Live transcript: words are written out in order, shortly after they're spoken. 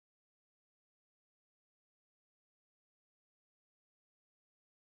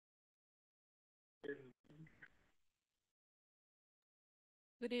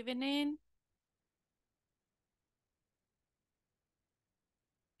Good evening.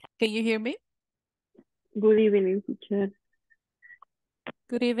 Can you hear me? Good evening, teacher.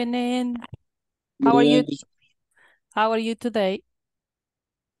 Good evening. Good How are you? evening. How are you today?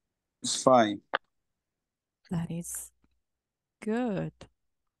 It's fine. That is good.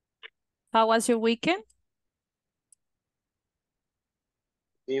 How was your weekend?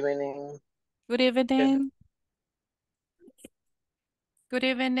 Evening. Good evening. Good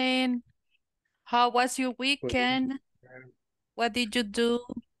evening. How was your weekend? What did you do?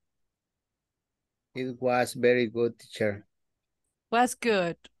 It was very good, teacher. Was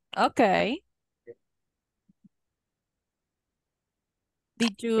good. Okay.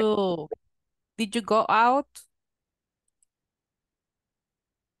 Did you go out?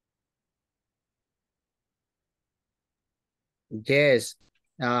 Yes,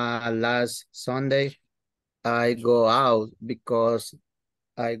 last Sunday I go out because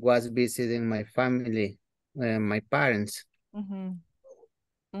I was visiting my family, my parents.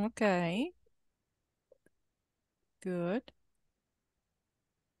 Mm-hmm. Okay. Good.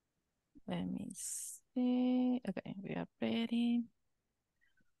 Let me see. Okay, we are ready.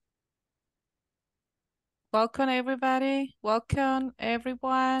 Welcome, everybody. Welcome,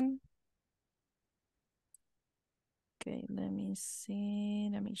 everyone. Okay, let me see.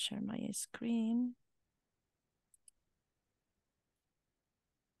 Let me share my screen.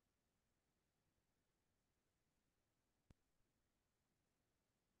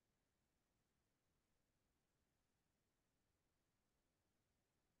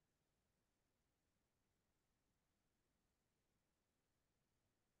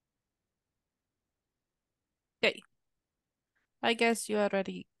 Okay. I guess you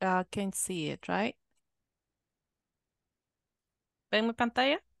already can see it, right? ¿Ven mi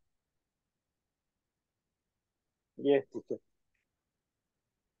pantalla? Yes, teacher.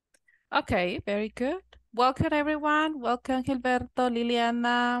 Okay, very good. Welcome, everyone. Welcome, Gilberto,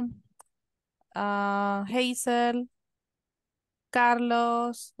 Liliana, Hazel,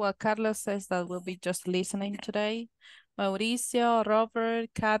 Carlos. Well, Carlos says that we'll be just listening today. Mauricio, Robert,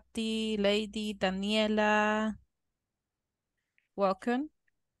 Kathy, Lady, Daniela. Welcome.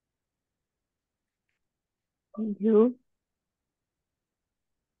 Thank you.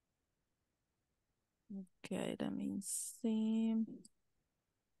 Okay, let me see.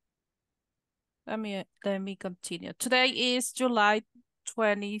 Let me continue. Today is July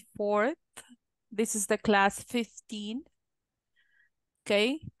 24th. This is the class 15.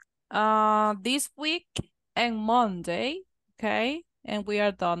 Okay. This week and Monday, okay? And we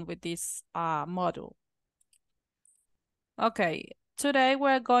are done with this module. Okay. Today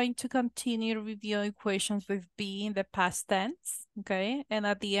we're going to continue reviewing questions with be in the past tense, okay? And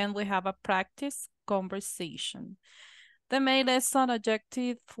at the end we have a practice conversation. The main lesson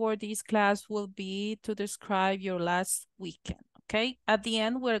objective for this class will be to describe your last weekend, okay? At the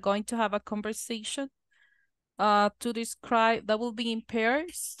end, we're going to have a conversation to describe, that will be in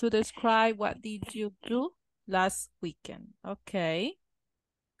pairs, to describe what did you do last weekend, okay?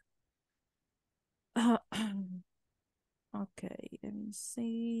 Okay, let me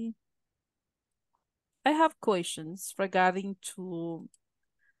see. I have questions regarding to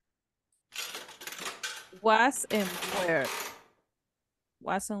was and where.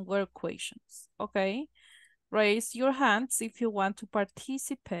 Was and where questions, okay? Raise your hands if you want to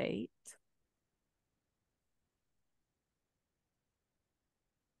participate.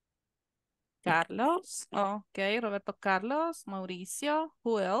 Carlos, okay, Roberto Carlos, Mauricio,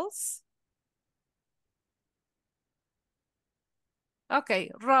 who else?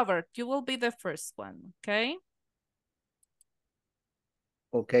 Okay, Robert, you will be the first one, okay?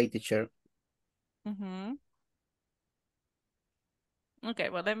 Okay, teacher. Okay,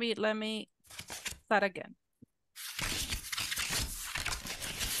 well, let me start again.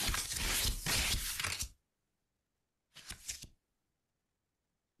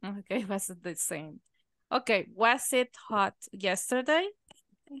 Okay, was it the same? Okay, was it hot yesterday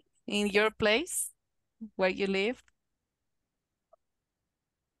in your place where you live?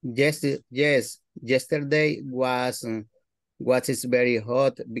 Yes, yes. Yesterday was is very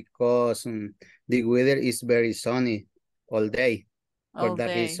hot because the weather is very sunny all day. For All that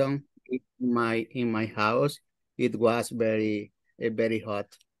day. reason, in my house, it was very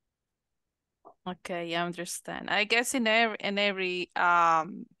hot. Okay, I understand. I guess in every I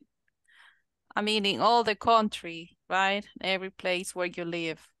mean in all the country, right? Every place where you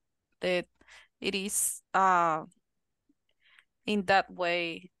live, that it is in that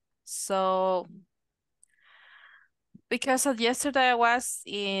way. So because of yesterday I was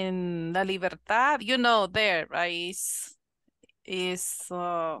in La Libertad, you know there, right? is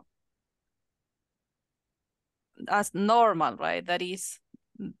as normal, right? That is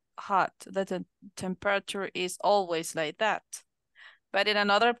hot. The temperature is always like that. But in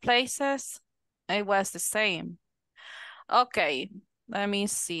other places, it was the same. Okay, let me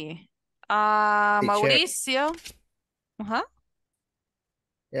see. Teacher, Mauricio. Uh-huh.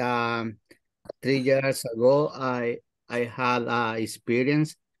 3 years ago, I had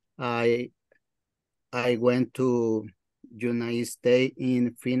experience. I went to United States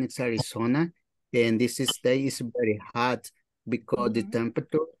in Phoenix, Arizona, and this state is very hot because the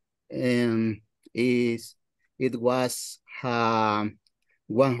temperature is it was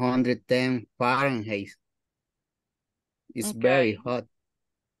 110 Fahrenheit. It's very hot.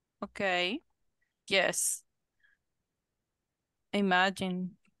 Okay. Yes.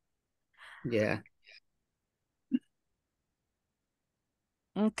 Imagine. Yeah.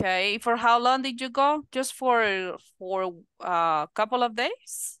 Okay. For how long did you go? Just for a couple of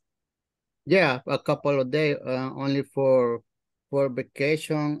days? Yeah, a couple of days, only for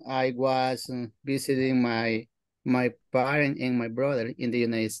vacation. I was visiting my parent and my brother in the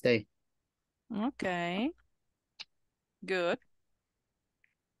United States. Okay. Good.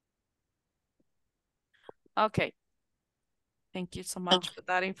 Okay. Thank you so much for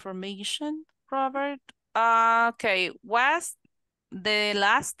that information, Robert. Okay. Was the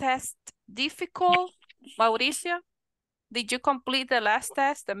last test difficult, Mauricio? Did you complete the last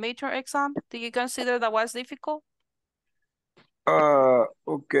test, the major exam? Do you consider that was difficult?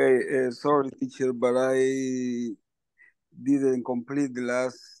 Okay, sorry, teacher, but I didn't complete the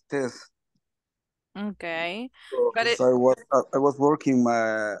last test. Okay. But Because I was working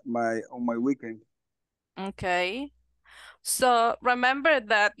on my weekend. okay. So remember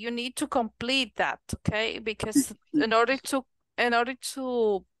that you need to complete that, okay? Because in order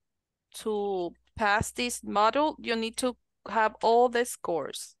to pass this module, you need to have all the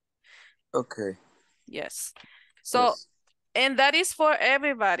scores. Okay. Yes. So, Yes. and that is for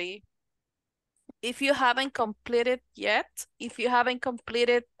everybody. If you haven't completed yet, if you haven't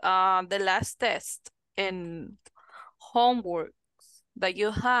completed the last test and homework that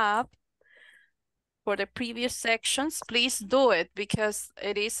you have for the previous sections, please do it because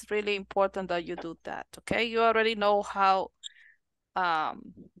it is really important that you do that, okay? You already know how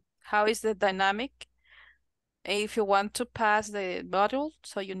is the dynamic. If you want to pass the module,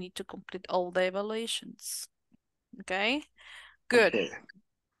 so you need to complete all the evaluations, okay? Good. Okay.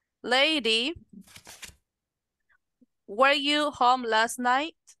 Lady, were you home last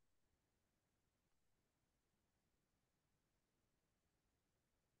night?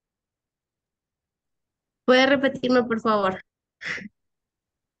 ¿Puede repetirme, por favor?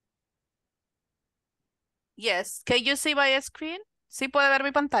 Yes. Can you see my screen? ¿Sí puede ver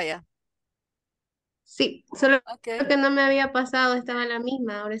mi pantalla? Sí, solo Okay. que no me había pasado, estaba la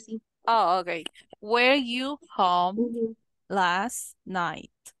misma, ahora sí. Oh, okay. Were you home Ujú. last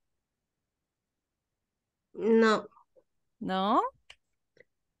night? No, No?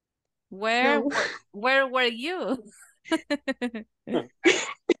 Where no. were you?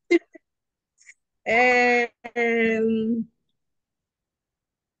 Eh, em,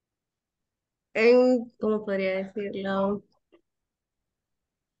 ¿cómo podría decirlo?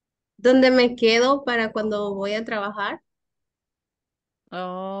 ¿Dónde me quedo para cuando voy a trabajar?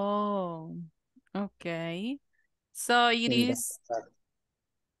 Oh, okay. So In the-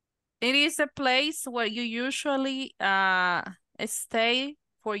 it is a place where you usually stay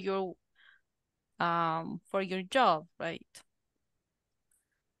for your job, right?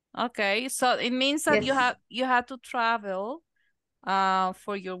 Okay, so it means that Yes. you have to travel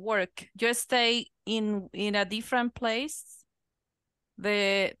for your work. You stay in a different place.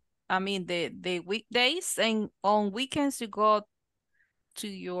 The weekdays, and on weekends you go to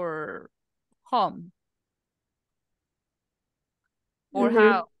your home. Or Ujú.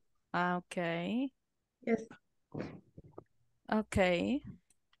 how? Okay. Yes. Okay.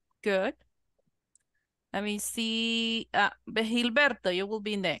 Good. Let me see. Gilberto, you will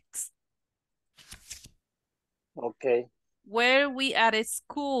be next. Okay. Were we at a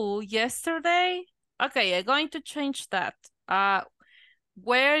school yesterday? Okay, I'm going to change that.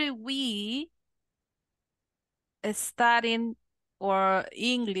 Were we studying or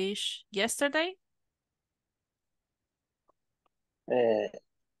English yesterday? Uh,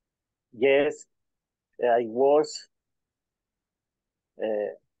 yes, I was.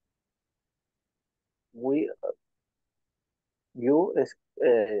 Uh, we you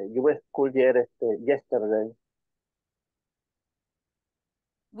were school yesterday.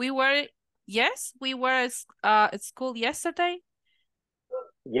 Yes, we were at school yesterday.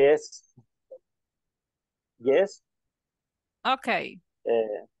 Yes, yes. Okay.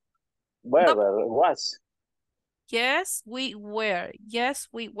 Where No. was? Yes, we were. Yes,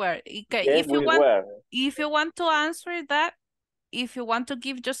 we were. Okay, Yes, we were. if you want to answer that, if you want to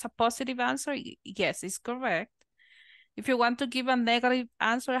give just a positive answer, yes, it's correct. If you want to give a negative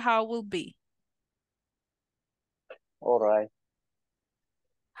answer, how will be? All right.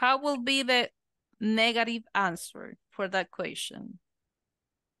 How will be the negative answer for that question?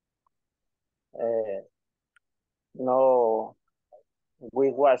 No,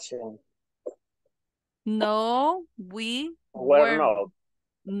 we wasn't. No, we Were were. not.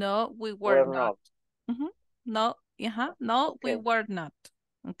 No, we were Were not. not. No, no, we Okay. were not.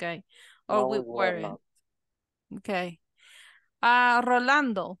 Okay. Or No, we we were weren't. not. Okay.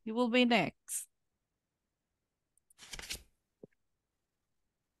 Rolando, you will be next.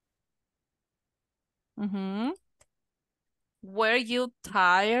 Were you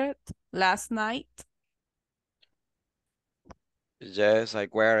tired last night? Yes, I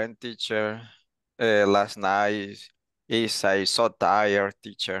weren't, teacher. Last night is I so tired,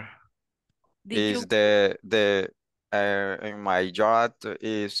 teacher. Did you? In my job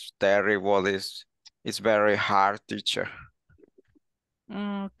is terrible. It's very hard, teacher.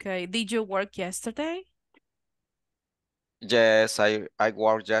 Okay. Did you work yesterday? Yes, I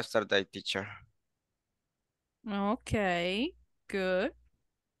worked yesterday, teacher. Okay. Good.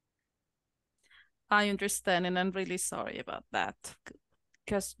 I understand, and I'm really sorry about that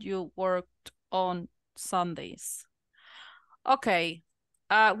because you worked on Sundays. Okay.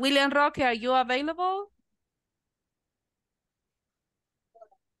 William Roque, are you available?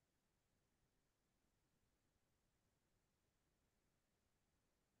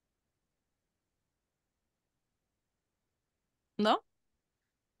 No?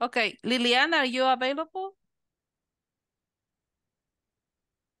 Okay. Liliana, are you available?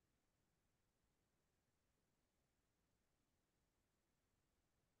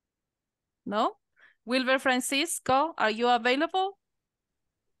 No? Wilber Francisco, are you available?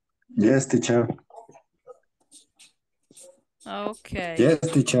 Yes, teacher. Okay. Yes,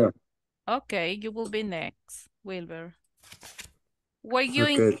 teacher. Okay, you will be next, Wilber. Were you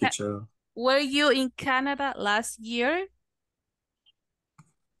Okay, teacher. Were you in Canada last year?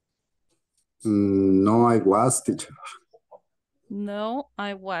 No, I was, teacher. No,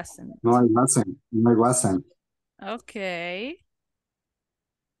 I wasn't. No, I wasn't. No, I wasn't. Okay.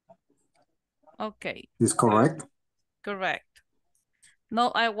 Okay. Is correct? Correct. No,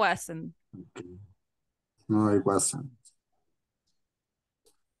 I wasn't. Okay. No, I wasn't.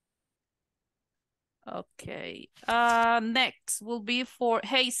 Okay. Next will be for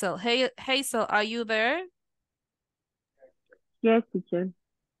Hazel. Hey, Hazel, are you there? Yes, teacher.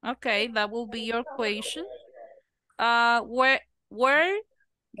 Okay, that will be your question. Were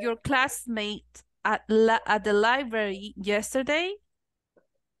your classmates at the library yesterday?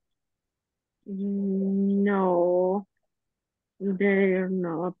 No, they're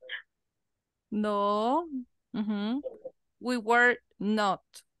not. No. We were not.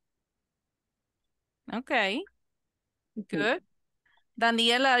 Okay. Good.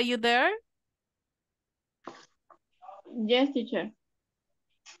 Daniela, are you there? Yes, teacher.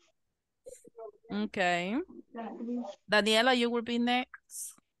 Okay. Daniela, you will be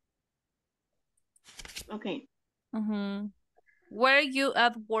next. Okay. Were you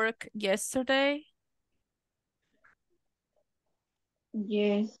at work yesterday?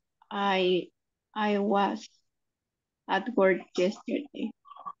 Yes, I was at work yesterday.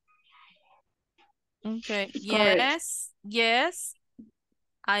 Okay. It's correct. Yes.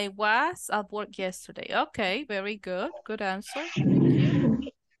 I was at work yesterday. Okay, very good. Good answer. Thank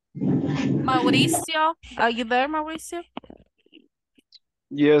you. Mauricio, are you there, Mauricio?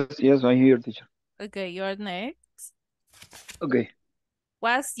 Yes, I'm here, teacher. Okay, you're next. Okay.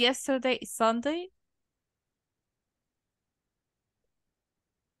 Was yesterday Sunday?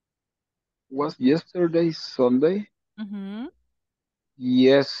 Was yesterday Sunday?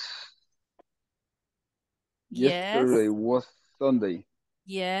 Yes. Yesterday was Sunday.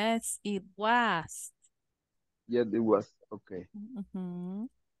 Yes, it was. Yes, it was. Okay.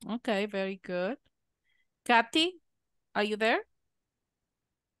 Okay, very good. Kathy, are you there?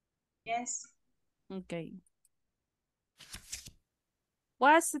 Yes. Okay.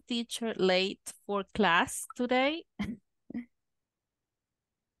 Was the teacher late for class today?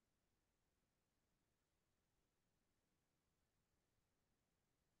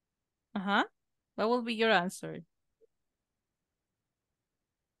 What will be your answer?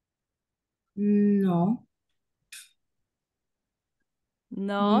 No.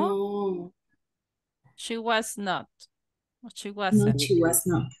 No? No. She was not. She No, wasn't. she was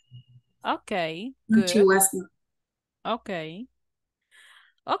not. Okay, No, she good. was not. Okay.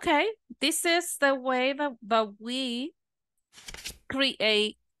 Okay, this is the way that we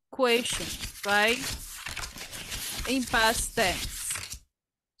create questions, right? In past tense.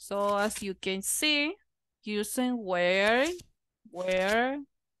 So as you can see, using where, okay,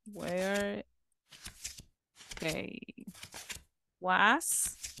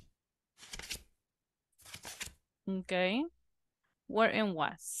 was, okay, where and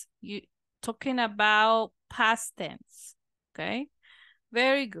was. You talking about past tense, okay?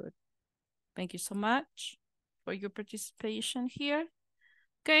 Very good. Thank you so much for your participation here.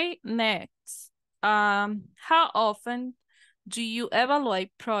 Okay, next. How often do you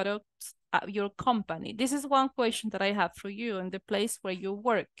evaluate products at your company? This is one question that I have for you in the place where you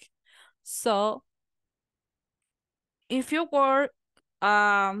work. So if you work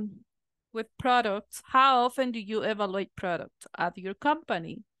with products, how often do you evaluate products at your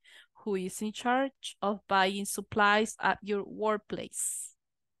company? Who is in charge of buying supplies at your workplace?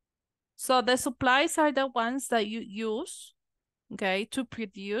 So the supplies are the ones that you use, okay, to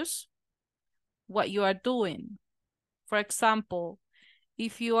produce what you are doing. For example,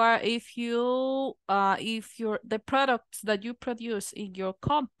 if the products that you produce in your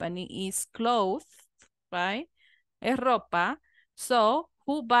company is clothes, right? Es ropa. So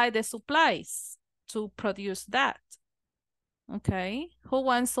who buy the supplies to produce that? Okay, who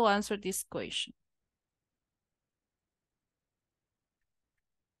wants to answer this question?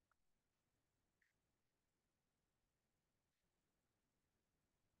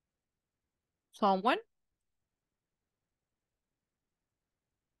 Someone?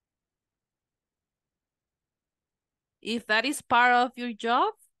 If that is part of your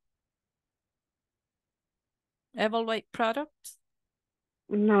job, evaluate products?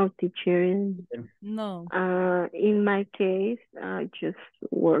 No, teacher. No. In my case, I just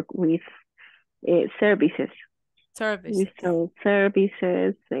work with services. Services. We sell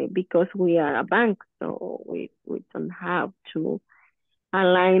services because we are a bank, so we don't have to a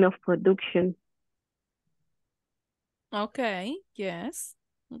line of production. Okay, yes.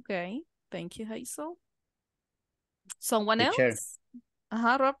 Okay, thank you, Hazel. Someone Teacher. else?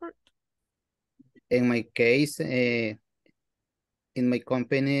 Robert? In my case, in my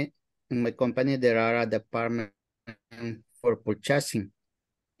company, there are a department for purchasing.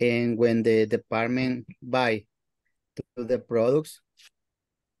 And when the department buy to the products,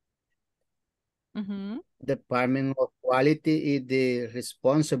 Department of Quality is the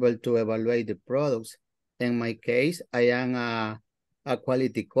responsible to evaluate the products. In my case, I am a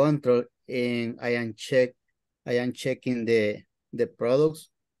quality control, and I am checking the products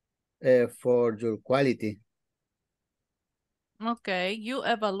for your quality. Okay, you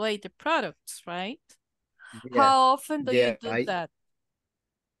evaluate the products, right? Yeah. How often do you do that?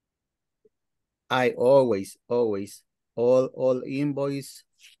 I always, all invoice,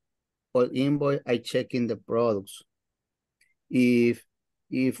 I check in the products. If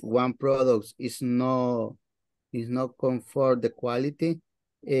one product is not comfort the quality,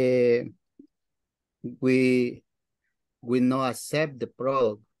 we not accept the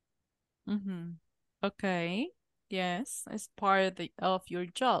product. Okay, yes, it's part of your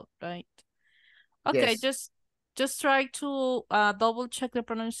job, right? Okay, Yes. just try to double check the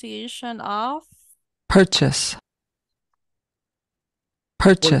pronunciation of purchase.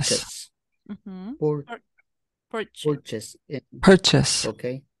 Purchase. Purchase. Purchase.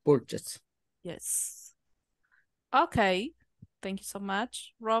 Okay, purchase. Yes. Okay, thank you so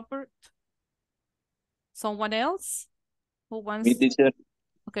much, Robert. Someone else who wants? Me, teacher.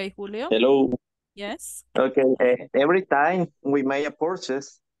 Okay, Julio. Hello. Yes. Okay. Every time we make a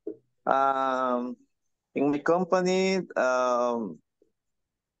purchase, in my company,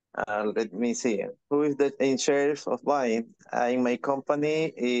 let me see, who is in charge of buying? In my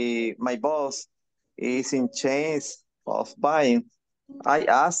company, my boss is in charge of buying. I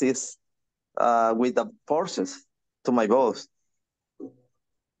assist with the purchase to my boss.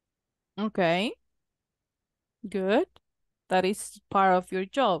 Okay. Good. That is part of your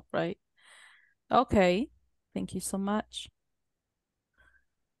job, right? Okay. Thank you so much.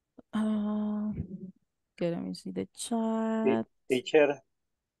 Okay, let me see the chat. Teacher.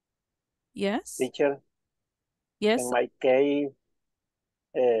 Yes. Teacher. Yes. In my case,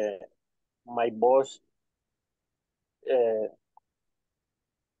 my boss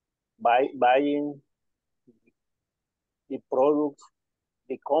buying the products,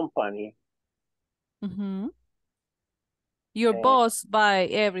 the company. Your boss buy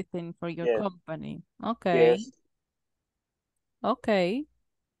everything for your company. Okay. Yes. Okay.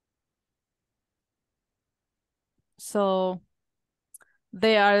 So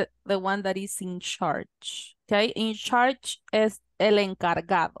they are the one that is in charge. Okay, in charge es el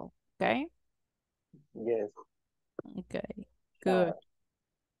encargado. Okay. Yes. Okay, good.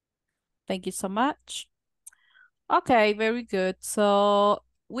 Thank you so much. Okay, very good. So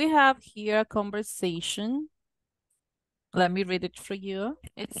we have here a conversation. Let me read it for you.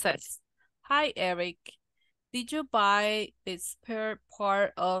 It says, "Hi, Eric. Did you buy the spare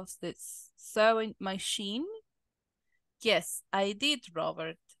part of this sewing machine?" "Yes, I did,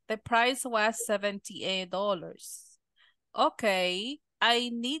 Robert. The price was $78. Okay, I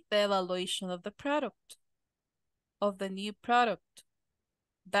need the evaluation of the product, of the new product."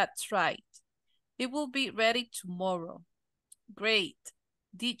 "That's right. It will be ready tomorrow." "Great.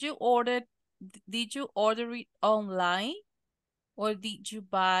 Did you order it online or did you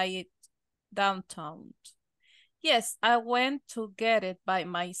buy it downtown?" "Yes, I went to get it by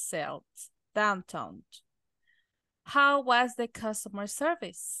myself downtown." "How was the customer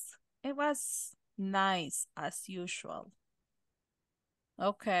service?" "It was nice as usual."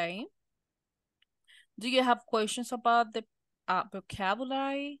 Okay. Do you have questions about the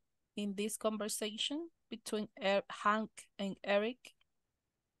vocabulary in this conversation between Hank and Eric?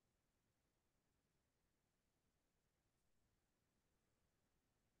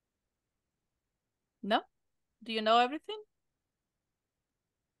 No? Do you know everything?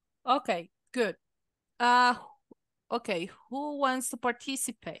 Okay, good. Okay, who wants to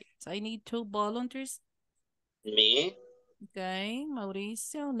participate? I need 2 volunteers. Me? Okay,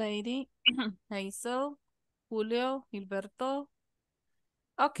 Mauricio, Lady, Hazel, Julio, Gilberto.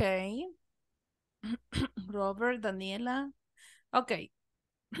 Okay. Robert, Daniela. Okay.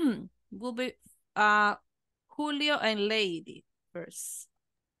 Will be Julio and Lady first.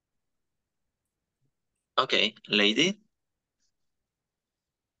 Okay, lady.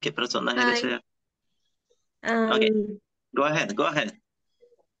 ¿Qué personaje desea? Okay, go ahead.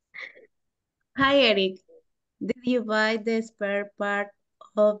 Hi, Eric. Did you buy the spare part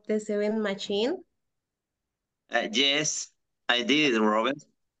of the sewing machine? Yes, I did, Robert.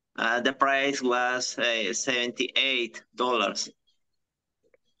 The price was $78.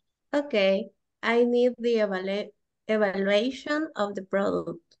 Okay, I need the evaluation of the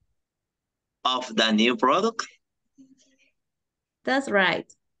product. Of the new product? That's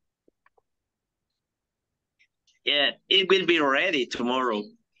right. Yeah, it will be ready tomorrow.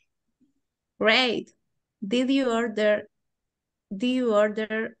 Great. Did you order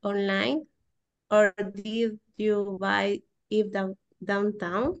online or did you buy it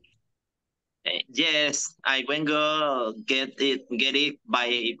downtown? Yes, I went go get it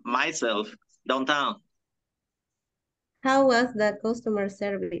by myself downtown. How was the customer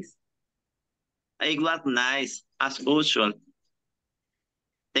service? It was nice as usual.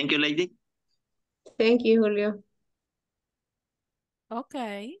 Thank you, lady. Thank you, Julio.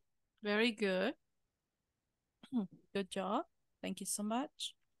 Okay, very good. Good job. Thank you so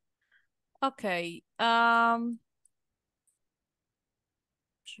much. Okay,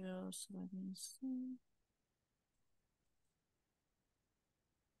 just let me see.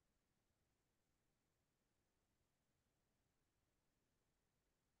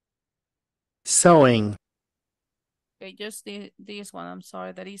 Sewing. Okay, just this one, I'm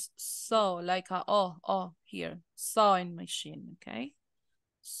sorry, that is sew, like a, oh, here, sewing machine, okay?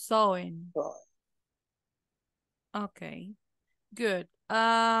 Sewing. Okay, good.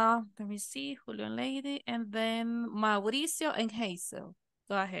 Let me see, Julio and Lady, and then Mauricio and Hazel.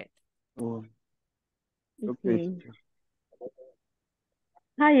 Go ahead. Oh, okay. Mhm.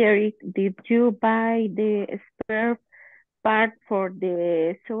 Hi, Eric. Did you buy the spare part for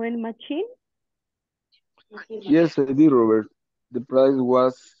the sewing machine? Yes, I did, Robert. The price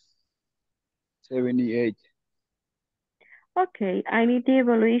was 78. Okay, I need the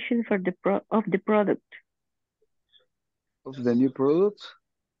evaluation for the product. Of the new product?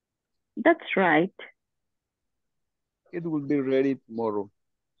 That's right. It will be ready tomorrow.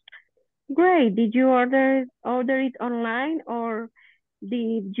 Great. Did you order it online or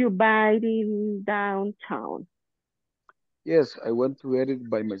did you buy it in downtown? Yes, I went to get it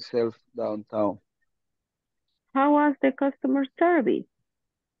by myself downtown. How was the customer service?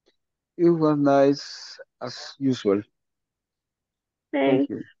 It was nice as usual. Thank Thanks.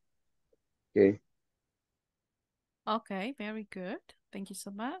 you. Okay. Okay, very good. Thank you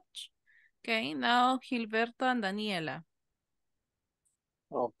so much. Okay, now Gilberto and Daniela.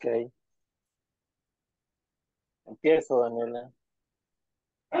 Okay. Empiezo, Daniela.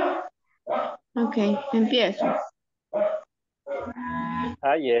 Okay, empiezo.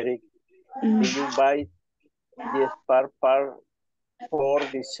 Hi, Eric. Did you buy the spare part for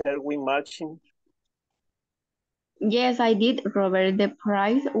the sewing machine? Yes, I did, Robert. The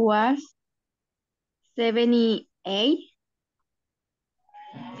price was 78.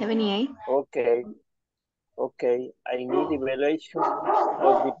 78 Okay. Okay. I need evaluation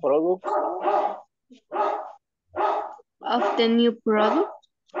of the products. of the new product.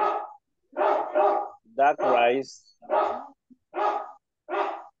 That rice.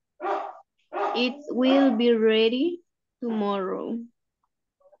 It will be ready tomorrow.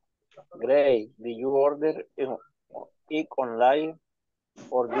 Great. Did you order it online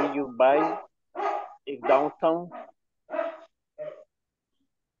or did you buy it downtown?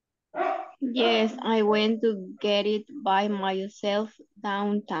 Yes, I went to get it by myself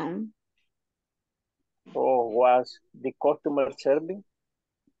downtown. Or was the customer serving?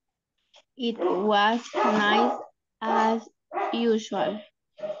 It was nice as usual.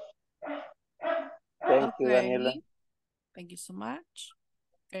 Thank you, Daniela. Okay. Thank you so much.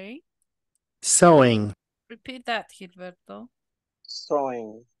 Okay. Sewing. Repeat that, Gilberto.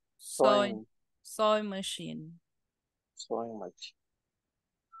 Sewing. Sewing machine. Sewing machine.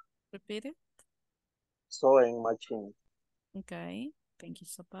 Repeat it. Sewing machine. Okay. Thank you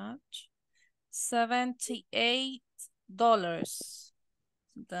so much. $78.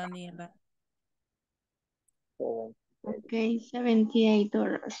 Daniela. Okay,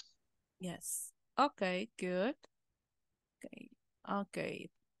 $78. Yes. Okay, good. Okay. Okay.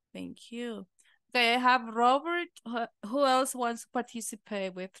 Thank you. Okay, I have Robert. Who else wants to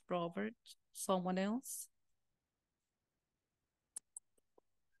participate with Robert? Someone else?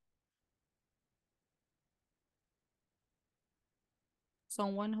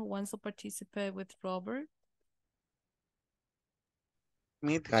 Someone who wants to participate with Robert?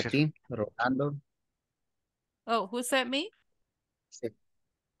 Me, Katy, Rolando. Oh, who said me?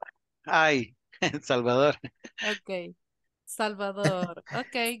 Ay, Salvador. Okay. Salvador.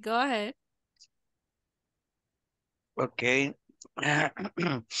 Okay, go ahead. Okay.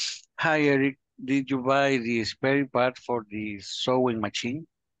 Hi, Eric. Did you buy the spare part for the sewing machine?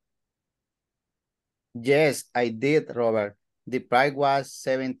 Yes, I did, Robert. The price was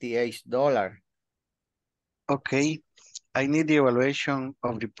 $78. Okay. I need the evaluation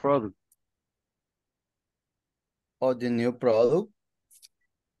of the product. Of the new product?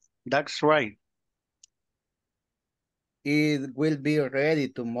 That's right. It will be ready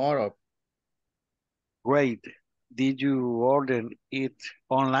tomorrow. Great. Did you order it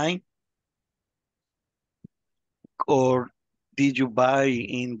online? Or did you buy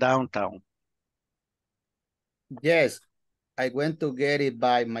in downtown? Yes, I went to get it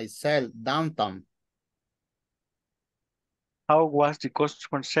by myself downtown. How was the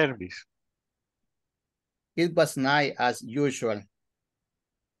customer service? It was nice as usual.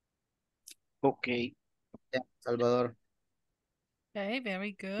 Okay. Yeah, Salvador. Okay,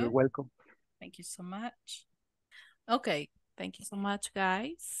 very good. You're welcome. Thank you so much. Okay, thank you so much,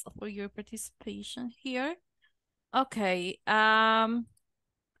 guys, for your participation here. Okay,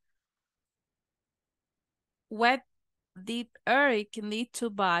 what did Eric need to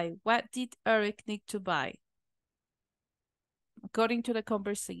buy? What did Eric need to buy? According to the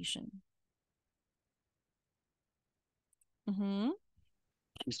conversation.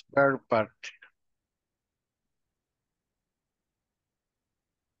 Spare part.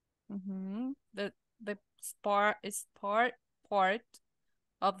 The part is part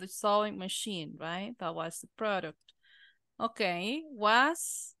of the sewing machine, right? That was the product. Okay, what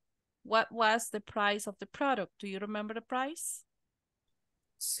was the price of the product? Do you remember the price?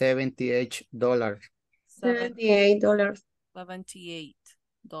 $78. $78.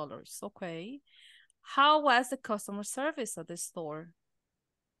 $78. Okay. How was the customer service at the store?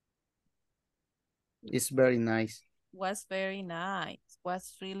 It's very nice. Was very nice.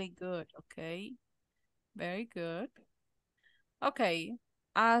 Was really good. Okay. Very good. Okay.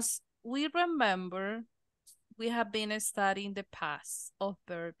 As we remember, we have been studying the past of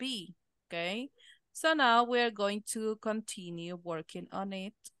verb be. Okay. So now we're going to continue working on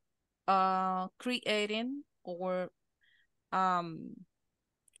it, creating or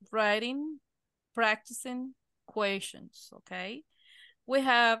writing, practicing questions. Okay. We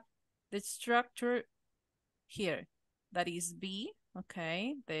have the structure here. That is be,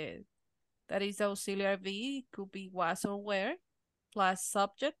 okay. That is auxiliary be, could be was or were, plus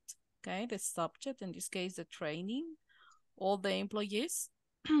subject, okay. The subject, in this case, the training, all the employees,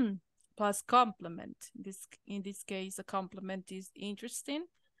 plus complement. In this case, the complement is interesting,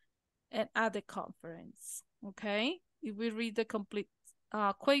 and at the conference, okay. If we read the complete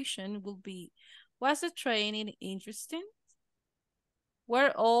question, will be, was the training interesting?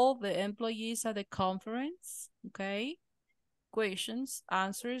 Were all the employees at the conference? Okay. Questions,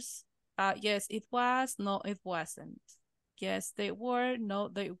 answers. Yes, it was. No, it wasn't. Yes, they were. No,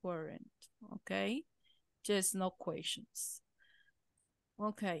 they weren't. Okay. Just no questions.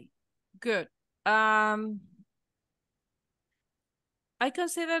 Okay, good. I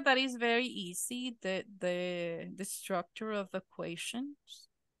consider that is very easy, the structure of the questions.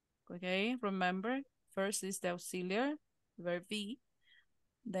 Okay, remember, first is the auxiliary, verb be,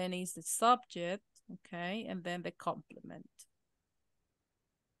 then is the subject, okay, and then the complement.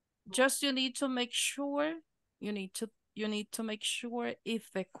 Just you need to make sure, you need to make sure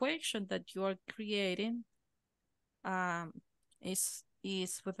if the question that you are creating is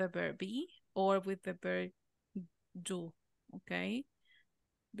with the verb be or with the verb do, okay?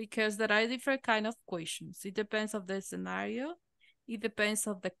 Because there are different kind of questions. It depends of the scenario. It depends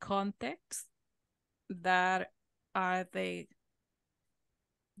of the context that are the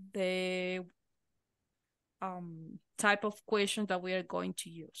type of question that we are going to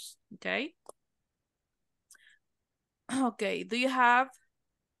use, okay? Okay, do you have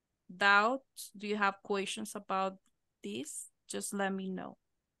doubts? Do you have questions about this? Just let me know.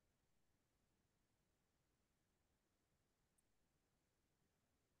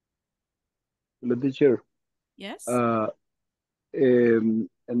 The teacher. Yes. In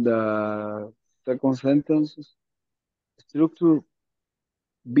the second sentence, structure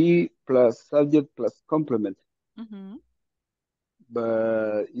be plus subject plus complement. Mm-hmm.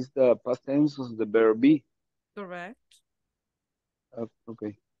 But is the past tense of the verb be? Correct.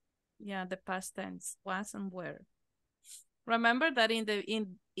 Okay. Yeah, the past tense, was and were. Remember that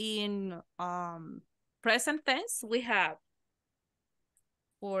in present tense we have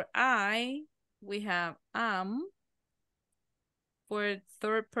for I we have am. For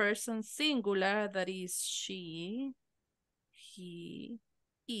third person singular, that is she, he,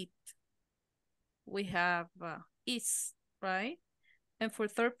 it. We have is, right? And for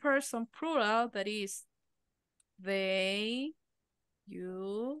third person plural, that is they,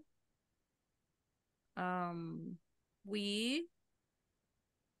 you, we,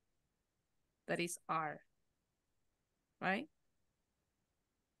 that is are, right?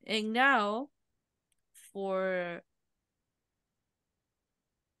 And now for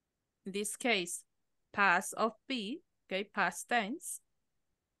in this case, past of be, okay, past tense,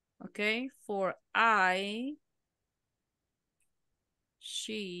 okay, for I,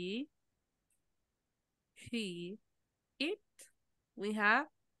 she, he, it, we have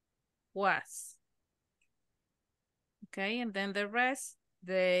was. Okay, and then the rest,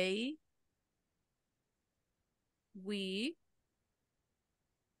 they, we,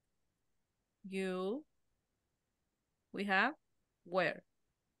 you, we have were.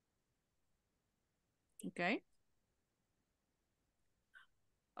 Okay.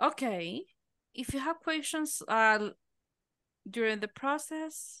 Okay, if you have questions during the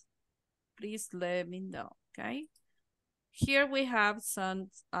process, please let me know, okay? Here we have some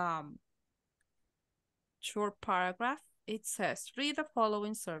short paragraph. It says, read the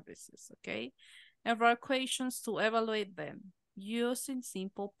following services, okay? And write questions to evaluate them using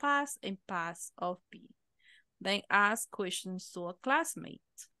simple past and past of be. Then ask questions to a classmate,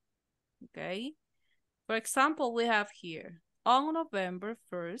 okay? For example, we have here, on November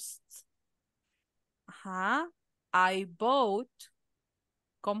 1st, I bought,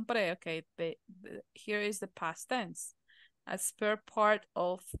 compré, okay, here is the past tense, a spare part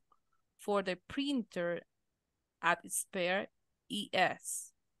for the printer at spare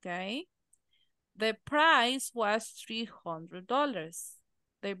ES, okay? The price was $300.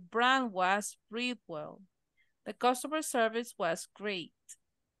 The brand was Breedwell. The customer service was great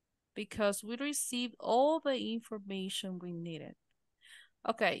because we received all the information we needed.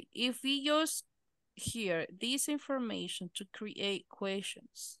 Okay, if we use here this information to create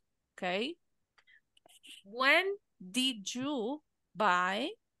questions, okay? When did you buy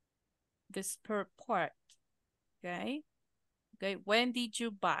the spare part? Okay, okay, when did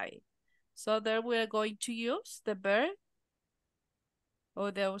you buy? So there we're going to use the verb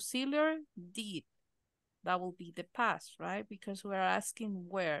or the auxiliary did. That will be the past, right? Because we're asking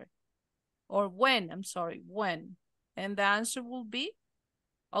where or when, I'm sorry, when. And the answer will be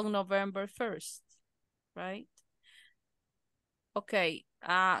on November 1st, right? Okay,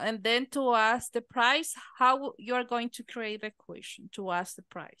 and then to ask the price, how you're going to create a question to ask the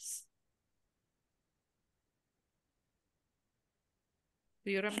price.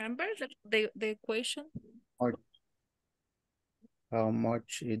 Do you remember the equation? How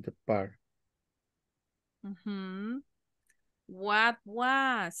much is the part? Mm-hmm. What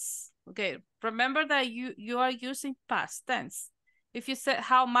was? Okay, remember that you are using past tense. If you said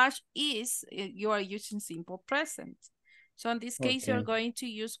how much is, you are using simple present. So in this case, you're going to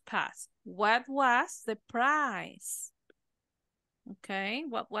use past. What was the price? Okay,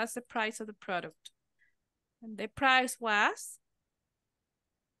 what was the price of the product? And the price was?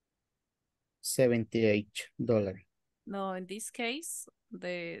 $78. No, in this case,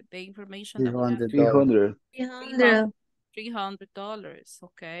 the information that we have $300. 300. $300.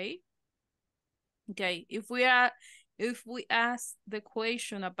 Okay. Okay. If we ask the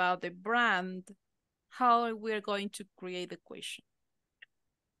question about the brand, how we're going to create the question?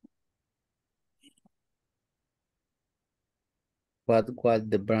 What was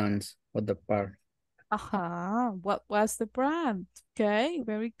the brands of the part? What was the brand? Okay,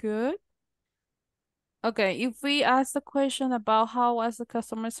 very good. Okay, if we ask the question about how was the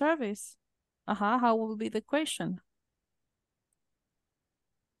customer service? How will be the question?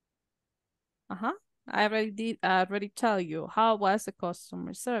 I already tell you how was the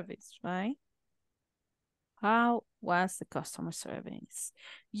customer service, right? How was the customer service?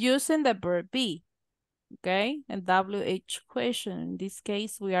 Using the verb be, okay? And WH question. In this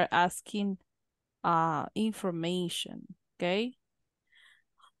case, we are asking information, okay?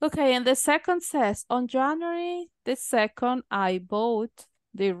 Okay, and the second says, on January the 2nd, I bought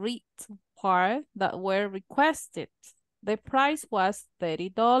the wreath part that were requested. The price was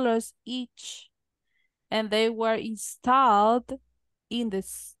 $30 each, and they were installed in the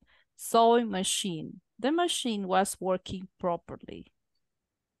sewing machine. The machine was working properly.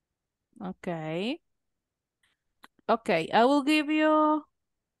 Okay. Okay, I will give you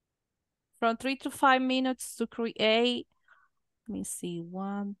from 3 to 5 minutes to create. Let me see,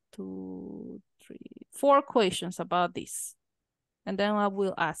 1, 2, 3, 4 questions about this. And then I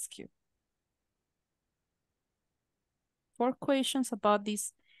will ask you. 4 questions about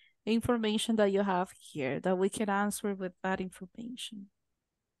this information that you have here that we can answer with that information.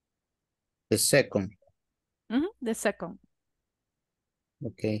 The second. The second.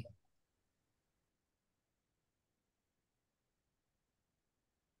 Okay.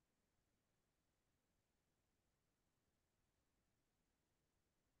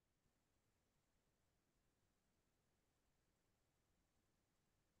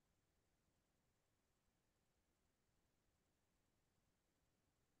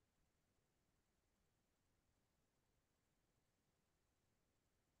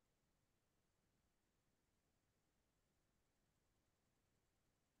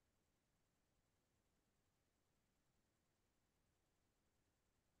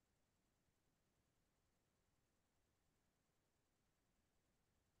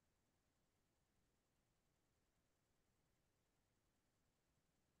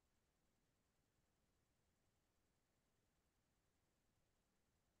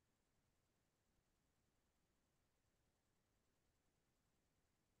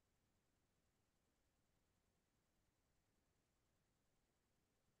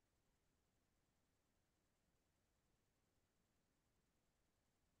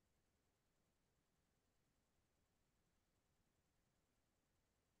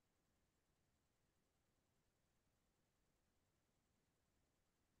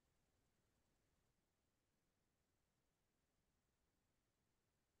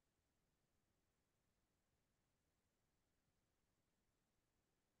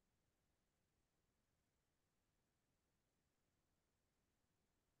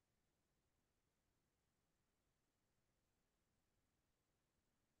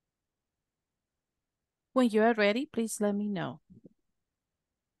 When you are ready, please let me know.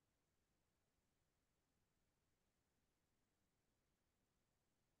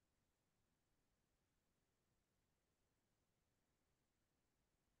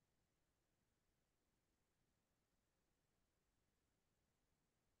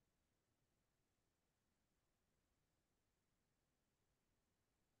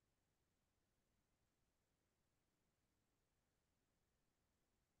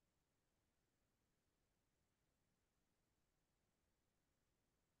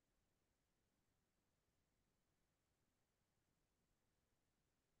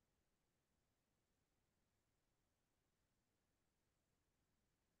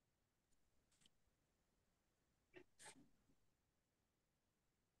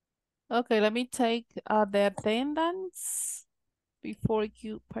 Okay, let me take the attendance before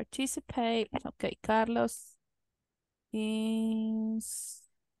you participate. Okay, Carlos is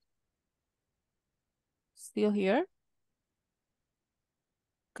still here.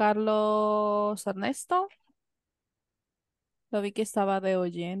 Carlos Ernesto. Lo vi que estaba de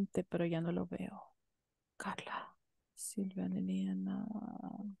oyente, pero ya no lo veo. Carla. Silvia Liliana.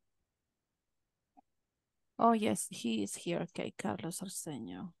 Oh, yes, he is here. Okay, Carlos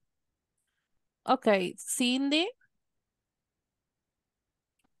Arceño. Okay, Cindy.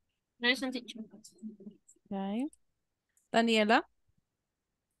 Present, teacher. Okay. Daniela.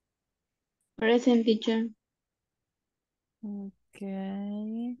 Present, teacher.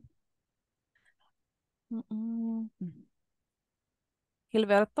 Okay.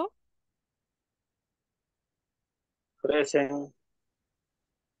 Gilberto, Present.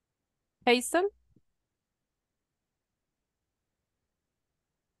 Hazel,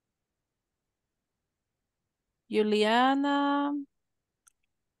 Juliana.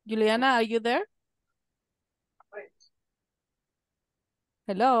 Juliana, are you there?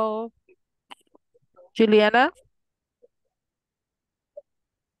 Hello. Juliana?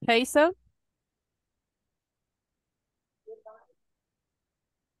 Hazel?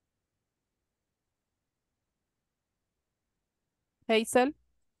 Hazel?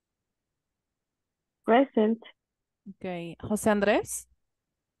 Present. Okay. José Andrés?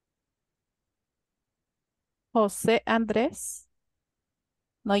 José Andrés?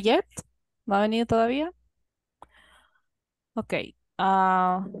 ¿No yet? ¿No ha venido todavía? Ok.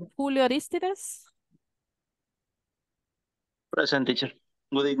 Julio Aristides? Present, teacher.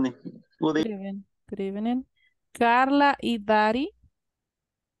 Good evening. Good Good evening. Good evening. Carla y Dari?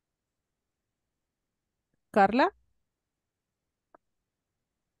 Carla?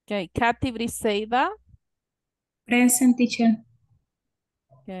 Okay. Katy Briseida? Present, teacher.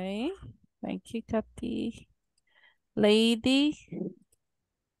 Okay. Thank you, Katy. Lady?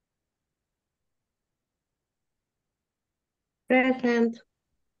 Present.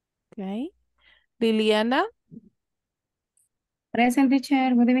 Okay. Liliana? Present,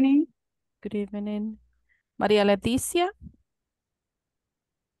 teacher. Good evening. Good evening. María Leticia?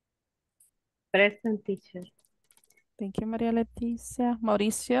 Present, teacher. Thank you, María Leticia.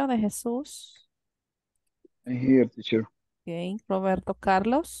 Mauricio de Jesús. I'm here, teacher. Okay. Roberto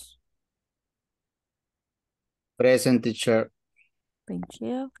Carlos. Present, teacher. Thank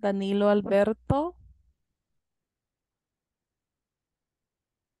you. Danilo Alberto.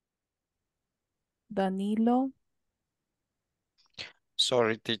 Danilo.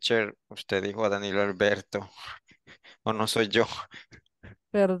 Sorry, teacher. Usted dijo a Danilo Alberto. O no soy yo.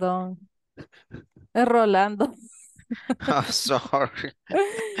 Perdón. Es Rolando. Oh, sorry.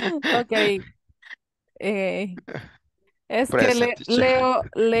 Ok. Es que Present, teacher.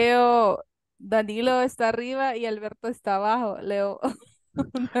 Leo, Danilo está arriba y Alberto está abajo. Leo,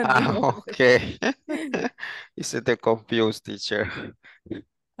 Danilo. Okay. You said the confused, teacher.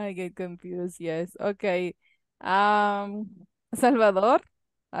 I get confused, yes. Ok. Salvador,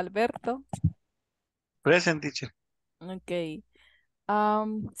 Alberto. Present, teacher. Ok.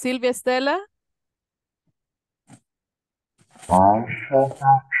 Silvia Estela.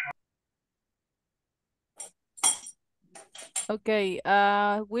 Ok.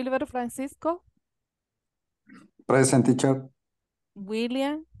 Wilber Francisco. Present, teacher.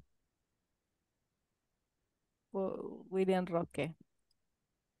 William. William Roque.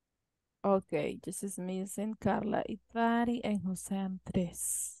 Ok, this is missing Carla Itari and Jose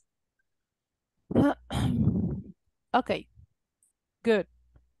Andres. Okay, good.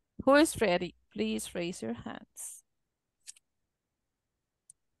 Who is ready? Please raise your hands.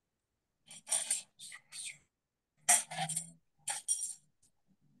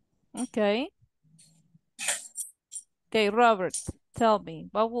 Okay. Okay, Robert, tell me,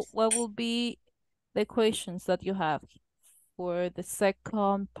 what will be the questions that you have for the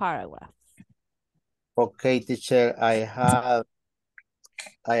second paragraph? Okay, teacher, I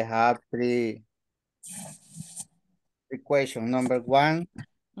have three questions. Number one,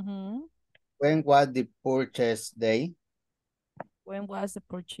 when was the purchase day? When was the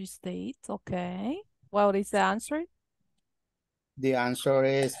purchase date? Okay. What is the answer? The answer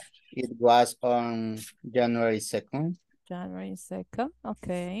is it was on January 2nd. January 2nd.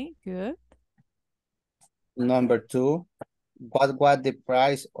 Okay, good. Number two, what was the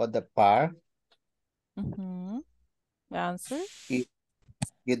price of the part? Answer?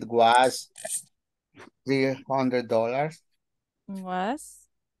 It was $300. Was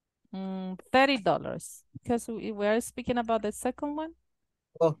 $30 because we are speaking about the second one.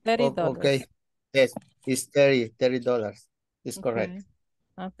 Oh, $30. okay. Yes, it's $30. It's correct.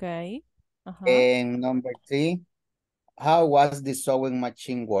 Okay. And number three, how was the sewing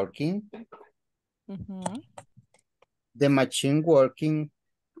machine working? The machine was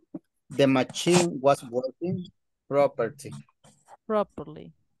working properly.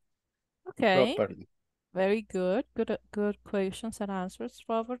 Okay. Properly. Very good. Good questions and answers,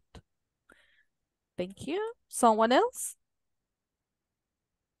 Robert. Thank you. Someone else?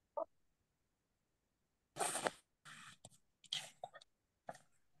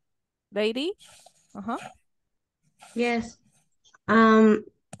 Lady? Yes. What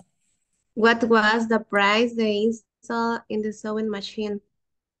was the price they installed in the sewing machine?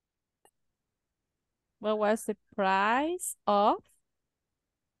 What was the price of?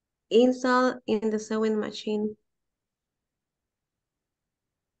 Install in the sewing machine.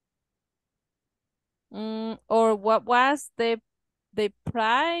 Or what was the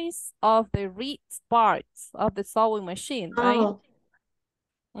price of the wrist parts of the sewing machine, right?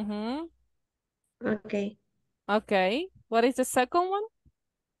 Oh, okay. Okay. What is the second one?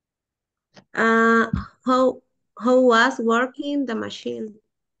 How was working the machine?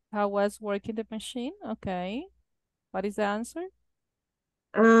 How was working the machine? Okay. What is the answer?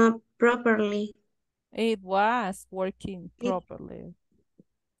 Properly. It was working It, properly.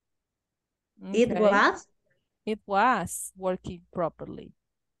 it Okay. was It was working properly.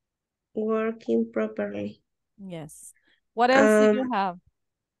 working properly. Yes. What else do you Um, have?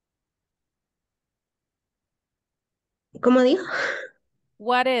 ¿Cómo dijo?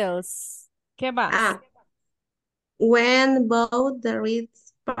 What else? ¿Qué más? When bought the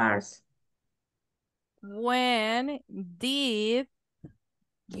wrist parts. When did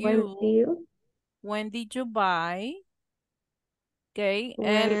when did you buy? Okay.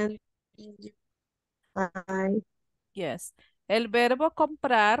 When did you buy? Yes. El verbo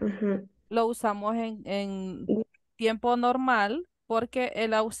comprar lo usamos en tiempo normal porque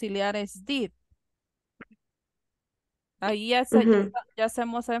el auxiliar es did. Ahí ya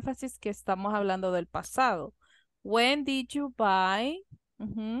hacemos énfasis que estamos hablando del pasado. When did you buy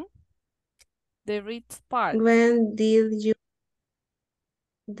the wrist parts? When did you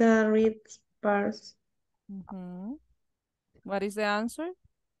the wrist parts? What is the answer?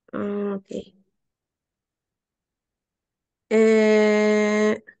 Okay.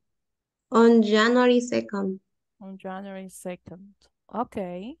 On January 2nd. On January 2nd.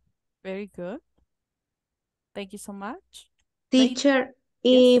 Okay. Very good. Thank you so much. Teacher,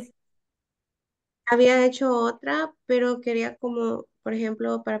 y había hecho otra, pero quería como, por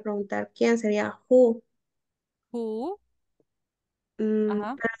ejemplo, para preguntar quién sería who. Who?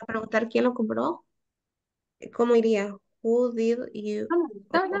 Para preguntar quién lo compró, ¿cómo iría? Who did you?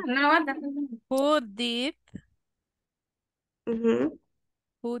 Who did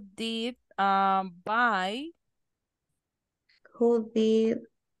Who buy? Who did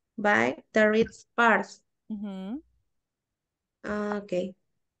buy the wrist parts? Okay.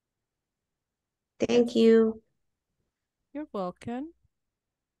 Thank you. You're welcome.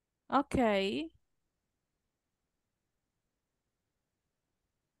 Okay.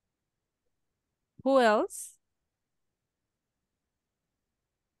 Who else?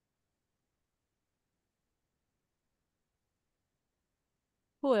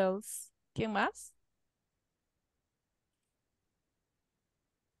 Who else? ¿Quién más?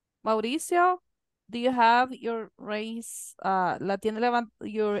 Mauricio, do you have your raise, your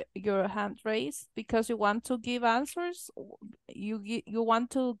hand raised because you want to give answers? You want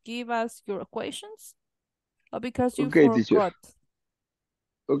to give us your questions? Or because you Okay, teacher. forgot?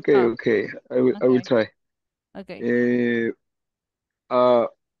 Okay. I will try. Okay.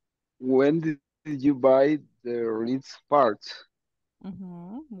 When did you buy the wrist parts?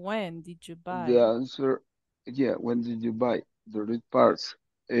 When did you buy? The answer, when did you buy the wrist parts?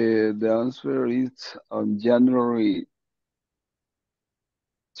 The answer is on January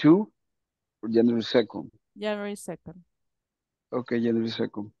 2 or January 2nd? January 2nd. Okay, January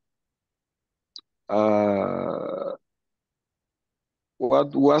 2nd.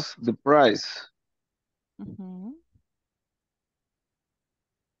 What was the price?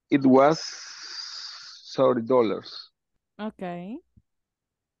 It was $30. Okay.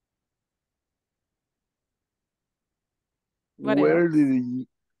 Where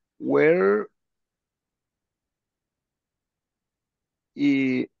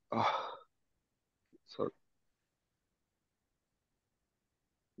sorry.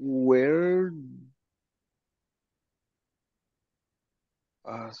 Where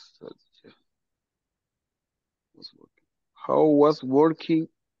how was working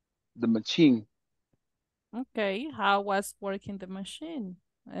the machine? Okay, how was working the machine?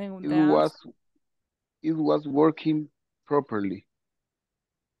 And it was working properly.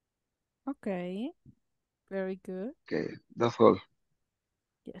 Okay, very good. Okay, that's all.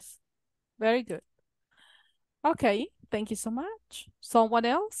 Yes, very good. Okay, thank you so much. Someone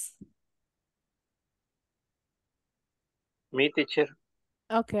else? Me, teacher.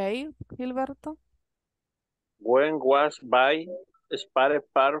 Okay, Gilberto. When was buy spare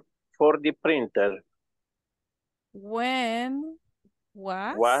part for the printer? When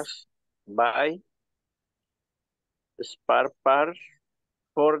was buy spare part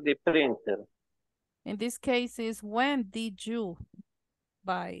for the printer? In this case is when did you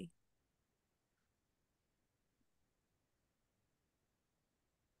buy?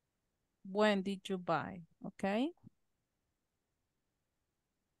 When did you buy? Okay.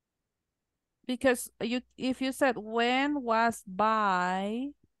 Because if you said when was buy.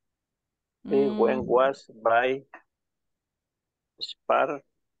 When was buy spar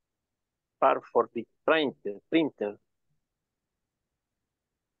for the printer.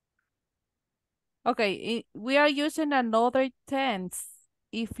 Okay, we are using another tense.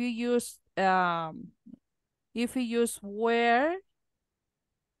 If you use where,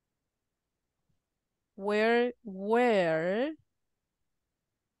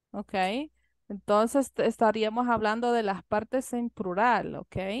 ok. Entonces estaríamos hablando de las partes en plural,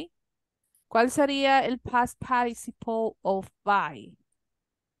 ok. ¿Cuál sería el past participle of buy?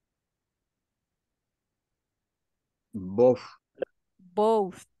 Both.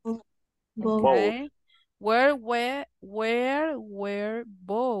 Both. Both. Okay. Where were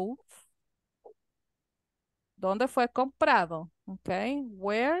both? ¿Dónde fue comprado? Okay.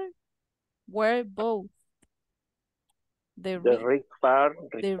 Where were both? The read part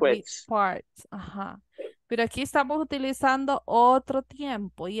requests. parts. Ajá. Pero aquí estamos utilizando otro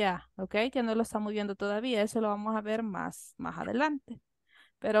tiempo, ya, ¿ok? Que no lo estamos viendo todavía, eso lo vamos a ver más adelante.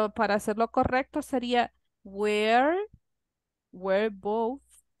 Pero para hacerlo correcto sería where were both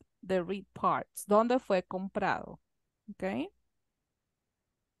the read parts. ¿Dónde fue comprado? ¿Ok?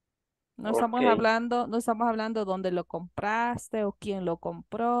 No estamos hablando dónde lo compraste o quién lo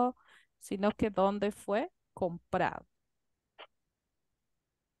compró, sino que dónde fue comprado.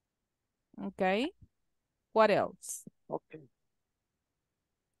 ¿Ok? What else? Okay.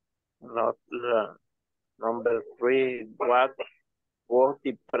 Number 3, what was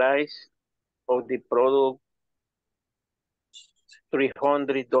the price of the product?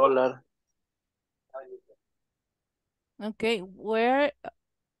 $300. Okay, what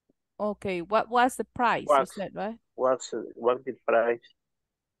was the price? You said, right? What's the price?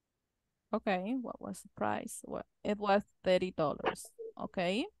 Okay, what was the price? It was $30.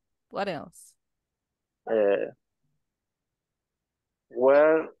 Okay, what else?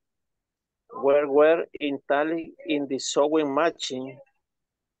 Where were installed in the sewing machine?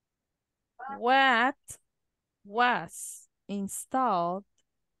 What was installed?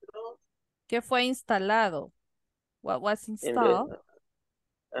 ¿Qué fue instalado? What was installed?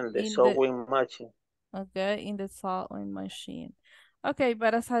 In the sewing machine. Okay, in the sewing machine. Okay,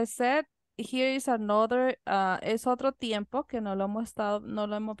 but as I said, here is another, es otro tiempo que no lo hemos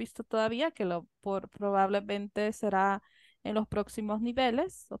visto todavía, que probablemente será en los próximos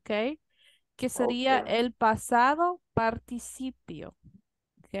niveles, ok, que sería el pasado participio,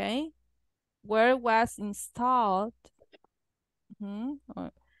 ok, where was installed,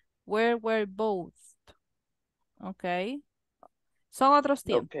 where were both, ok, son otros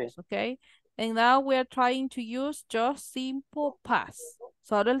tiempos, ok, and now we are trying to use just simple past,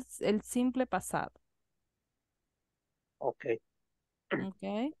 solo el simple pasado. Okay.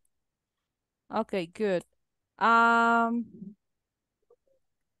 Okay. Okay, good.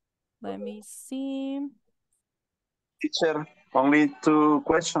 Let me see. Teacher, only 2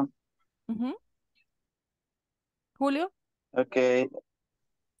 questions. Julio? Okay.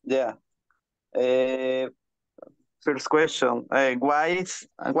 Yeah. First question. Why is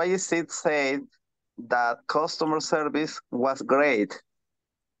it said that customer service was great?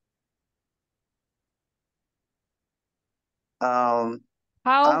 How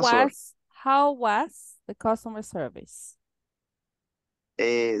answer. was the customer service?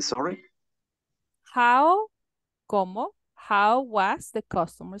 Sorry? How was the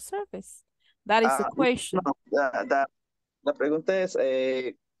customer service? That is the question. No, la pregunta es,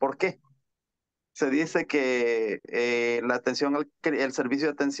 ¿por qué? Se dice que el servicio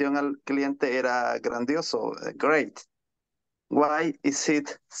de atención al cliente era grandioso, great. Why is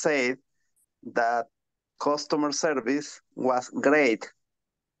it said that customer service was great?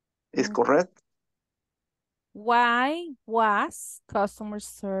 Is correct? Why was customer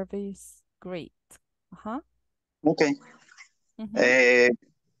service great? Okay.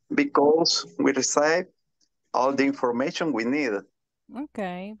 Because we receive all the information we need.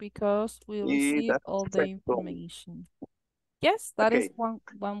 Okay, because we receive all the information. Yes, that is one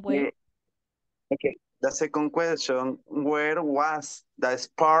way. Okay. The second question, where was the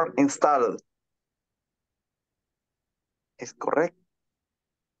spark installed? Is correct?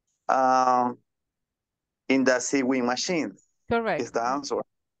 In the sewing machine. Correct. Is the answer.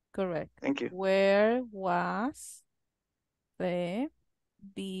 Correct. Thank you. Where was the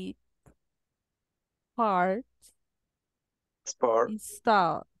part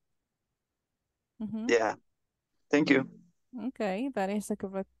installed? Yeah. Thank you. Okay, that is the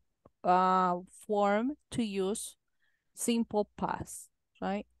correct form to use simple past,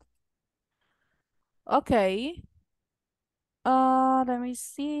 right? Okay. Let me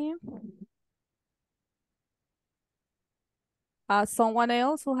see. Someone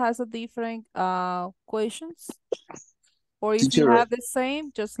else who has a different questions? Or if you Teacher, have the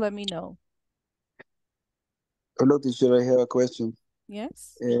same, just let me know. hello, teacher. I have a question.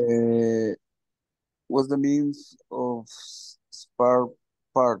 Yes? What's the means of spare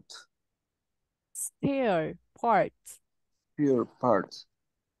part? Spare part. Spare part.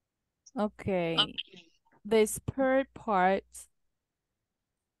 Okay. The spare part.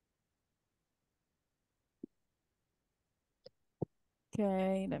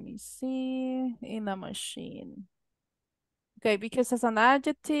 Okay, let me see. In a machine. Okay, because as an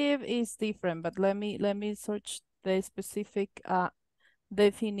adjective is different, but let me search the specific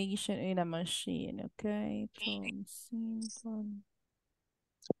definition in a machine. Okay, from simple.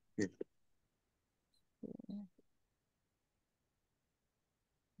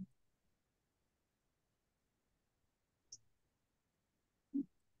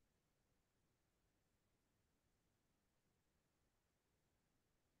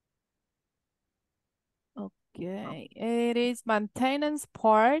 Okay, it is maintenance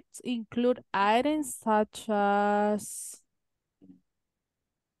parts include items such as,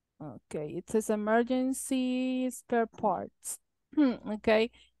 okay, it says emergency spare parts.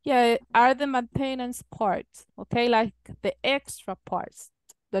 Okay, yeah, are the maintenance parts, okay, like the extra parts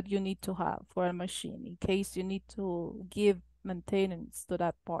that you need to have for a machine in case you need to give maintenance to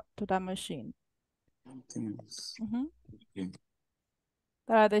that part, to that machine. Maintenance. Okay.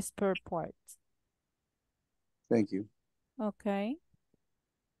 That are the spare parts. Thank you. Okay.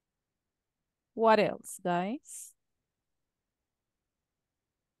 What else, guys?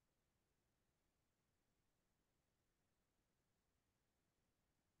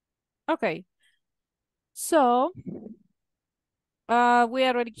 Okay. So, we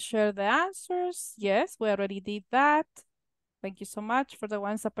already shared the answers. Yes, we already did that. Thank you so much for the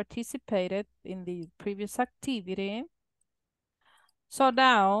ones that participated in the previous activity. So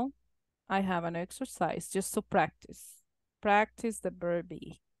now I have an exercise just to practice. Practice the verb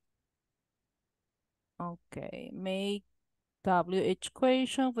be. Okay, make WH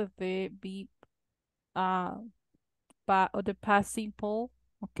equation with the be or the past simple.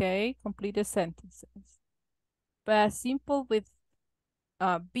 Okay, complete the sentences. Past simple with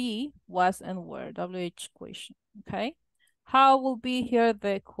be, was, and were. WH equation. Okay, how will be here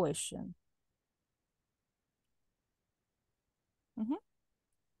the question?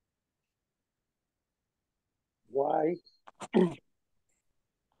 Why?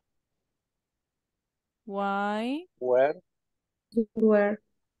 Why? Where? Where?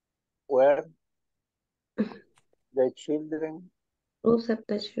 Where? The children? Accept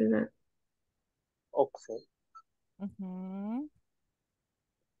the children. Upset.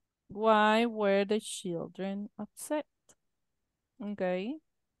 Why were the children upset? Okay.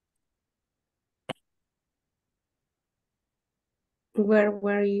 Where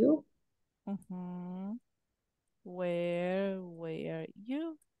were you? Where were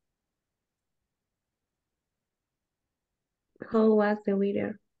you? How was the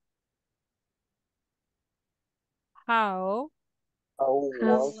weather? How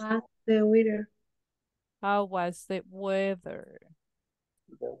was the weather? How was the weather?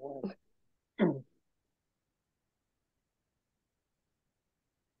 The weather.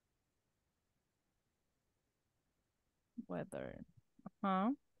 Weather.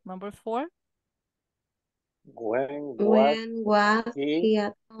 Number 4. When was he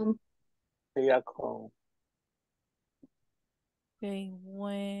at home? at home? Okay,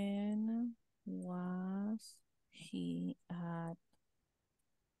 when was he at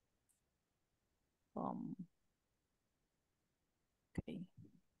home? Okay.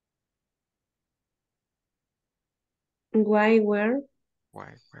 Why were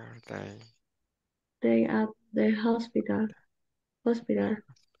they? They at the hospital.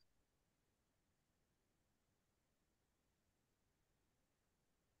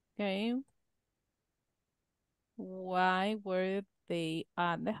 Okay. Why were they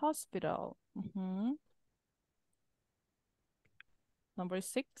at the hospital? Number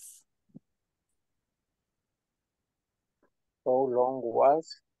 6. How long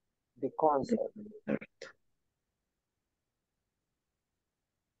was the concert?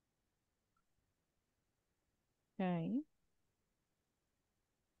 Okay.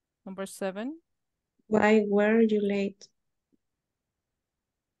 Number 7. Why were you late?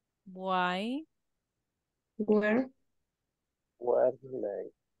 Why Were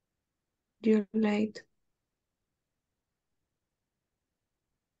late? you late?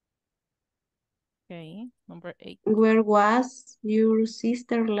 Okay. Number 8. Where was your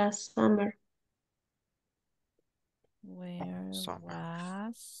sister last summer? Where Summer.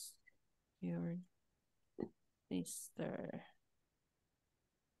 was your sister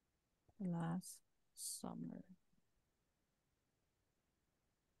last summer?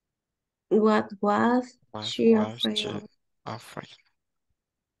 What was What she was afraid she of? afraid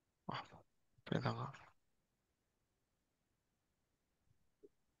of? Afraid of?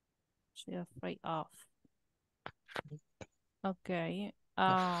 She afraid of. Okay.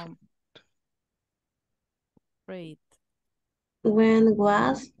 Afraid. When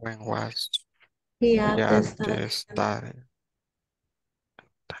was he he at the at study? the study?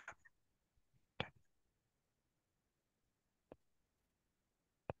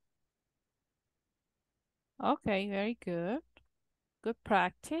 Okay, very good. Good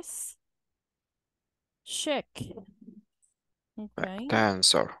practice. Check. Okay. The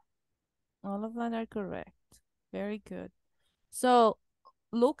answer. All of them are correct. Very good. So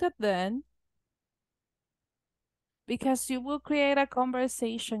look at then, because you will create a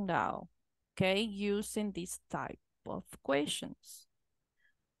conversation now, okay, using this type of questions.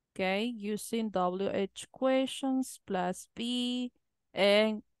 Okay, using WH questions plus be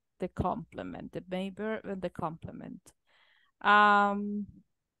and the complement, the main verb and the complement.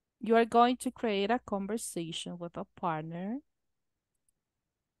 You are going to create a conversation with a partner.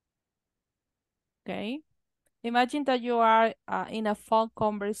 Okay, imagine that you are in a phone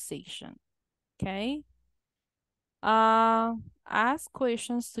conversation. Okay, ask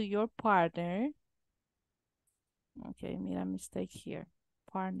questions to your partner. Okay, made a mistake here.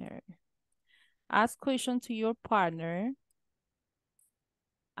 Partner. Ask questions to your partner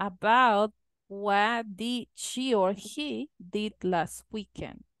about what did she or he did last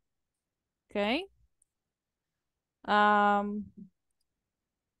weekend. Okay.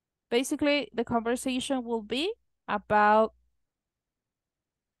 Basically the conversation will be about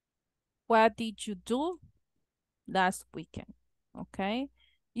what did you do last weekend. Okay.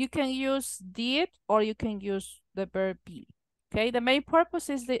 You can use did or you can use the verb be. Okay, the main purpose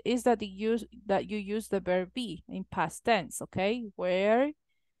is that you use the verb be in past tense. Okay, where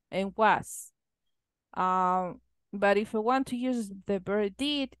and was. But if you want to use the verb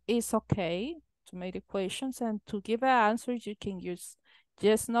did, it's okay to make the questions, and to give answers, you can use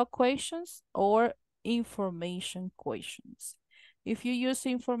yes, no questions or information questions. If you use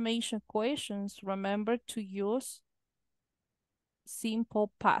information questions, remember to use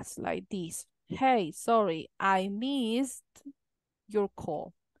simple past like this. Hey, sorry, I missed your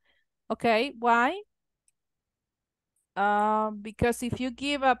call. Okay, why? Because if you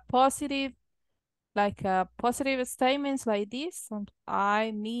give a positive, like positive statements like this,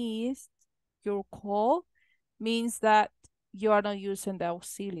 I missed your call, means that you are not using the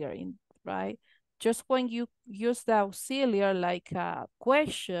auxiliary, right? Just when you use the auxiliary like a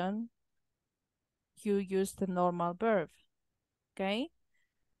question, you use the normal verb, okay?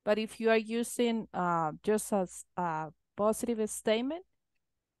 But if you are using just as a positive statement,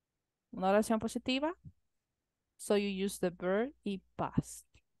 una oración positiva, so you use the verb in past.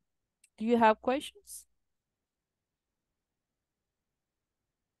 Do you have questions?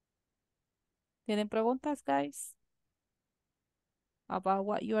 ¿Tienen preguntas, guys? About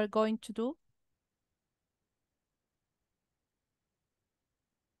what you are going to do?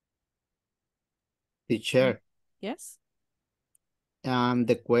 Teacher, Yes?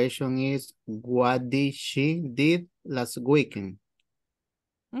 the question is, what did she did last weekend?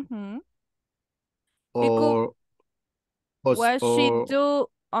 Mm-hmm. Or, What she or, do?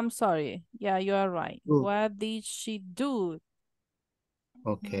 I'm sorry. Yeah, you are right. oh, What did she do?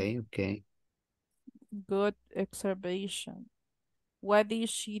 okay, okay. Good observation. What did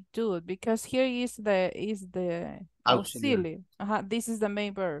she do? Because here is the Auxiliary. auxiliary. This is the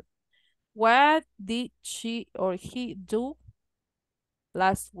main verb. What did she or he do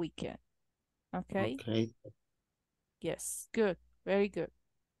last weekend? Okay. Okay. Yes. Good. Very good.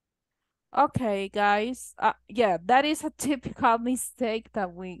 Okay, guys. Yeah, that is a typical mistake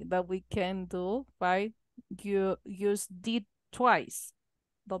that we can do, right? You use did twice,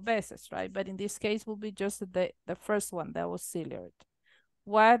 dos veces, right? But in this case, will be just the first one, the auxiliary.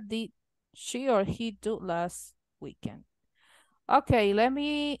 What did she or he do last weekend? Okay, let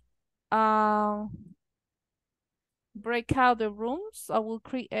me break out the rooms. I will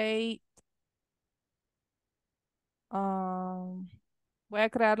create voy a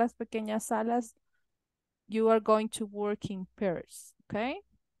crear las pequeñas salas. You are going to work in pairs, okay?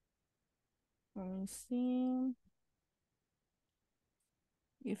 Let me see.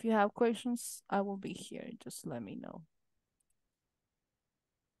 If you have questions, I will be here. Just let me know.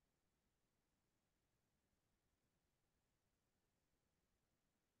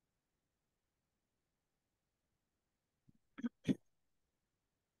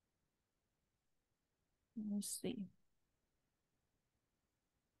 Let's see.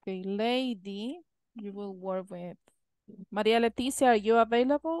 Okay, lady, you will work with. María Leticia, are you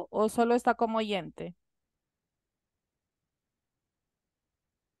available o solo está como oyente?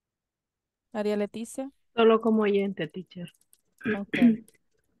 María Leticia. Solo como oyente, teacher. Okay.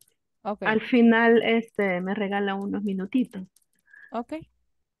 Okay. Al final, me regala unos minutitos. Okay.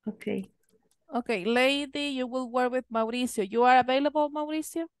 Okay. Okay, lady, you will work with Mauricio. You are available,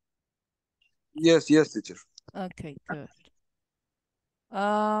 Mauricio? Yes, yes, teacher. Okay, good.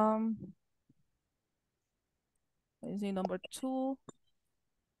 Let's see, number 2.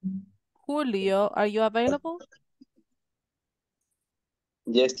 Julio, are you available?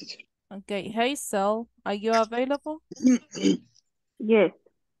 Yes, teacher. Okay, Hazel, are you available? Yes.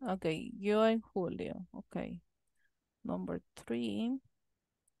 Okay, you and Julio. Okay. Number 3.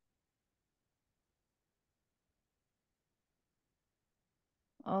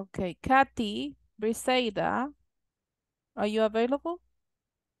 Okay, Kathy, Briseida, are you available?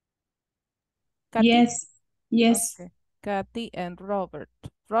 Kathy? Yes. Yes. Okay. Kathy and Robert.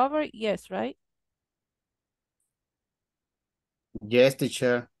 Robert, yes, right? Yes,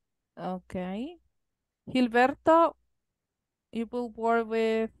 teacher. Okay. Gilberto, you will work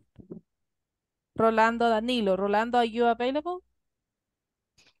with Rolando Danilo. Rolando, are you available?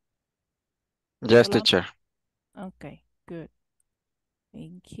 Yes, Rolando? teacher. Okay, good.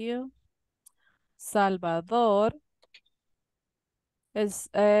 Thank you. Salvador.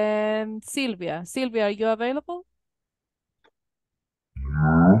 Silvia. Silvia, are you available?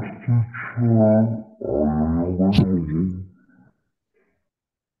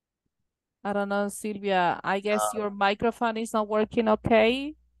 I don't know, Silvia. I guess your microphone is not working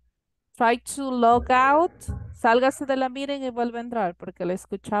okay. Try to log out. Sálgase de la meeting y vuelve a entrar porque le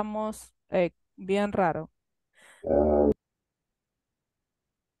escuchamos bien raro.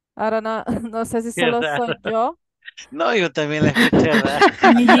 Ahora no, no sé si Qué solo raro. soy yo. No, yo también la escuché raro.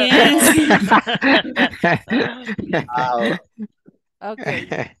 Yes. Ok.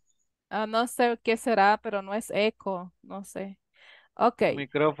 No sé qué será, pero no es eco. No sé. Ok.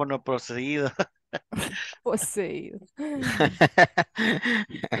 Micrófono procedido. Pues sí.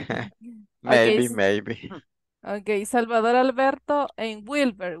 Maybe, Ok. maybe. Ok. Salvador Alberto and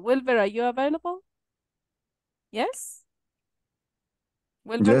Wilber. Wilber, are you available? Yes?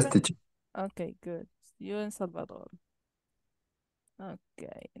 Wilber? Yes, teacher. Okay, good. You and Salvador.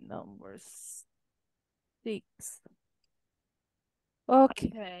 Okay, number 6.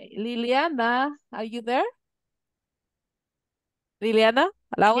 Okay, Liliana, are you there? Liliana,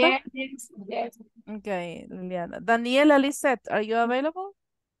 Laura? Yes. Yes. Okay, Liliana. Daniela Lisette, are you available?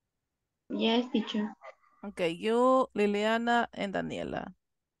 Yes, teacher. Okay, you, Liliana, and Daniela.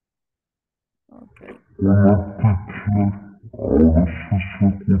 Okay.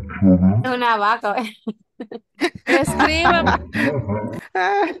 Una vaca. Escríbame.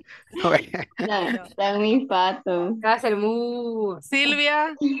 Está muy pato. Hace el mu.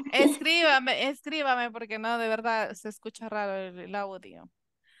 Silvia, escríbame, porque no, de verdad, se escucha raro el audio.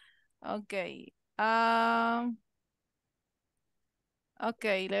 Okay.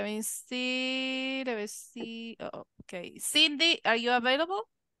 Okay, let me see. Oh, okay. Cindy, are you available?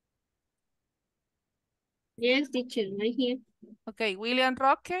 Yes, teacher, right here. Okay, William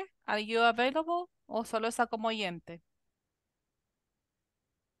Roque, are you available? ¿O solo está como oyente?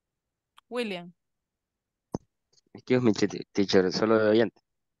 William, Excuse me, teacher, solo de oyente.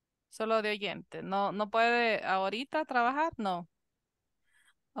 solo de oyente. ¿No puede ahorita trabajar? No.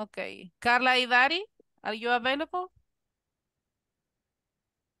 Okay. Carla Idari, are you available?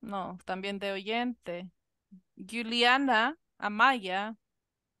 No, también de oyente. Juliana Amaya.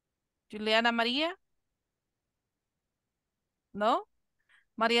 Juliana María. ¿No?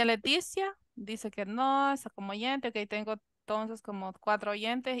 María Leticia dice que no, está como oyente. Ok, tengo entonces como 4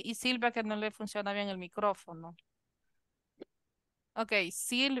 oyentes. Y Silvia que no le funciona bien el micrófono. Ok,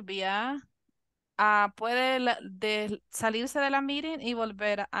 Silvia puede salirse de la meeting y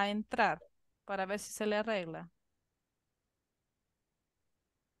volver a entrar para ver si se le arregla.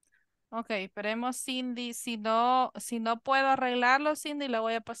 Ok, esperemos Cindy. Si no puedo arreglarlo, Cindy, la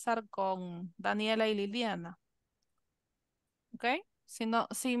voy a pasar con Daniela y Liliana. Ok,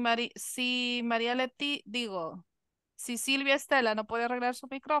 si María Leti, si Silvia Estela no puede arreglar su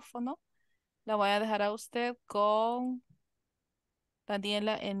micrófono, la voy a dejar a usted con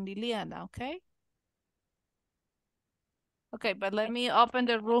Daniela and Liliana, okay? Okay, but let me open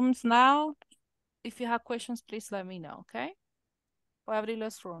the rooms now. If you have questions, please let me know, okay? Voy a abrir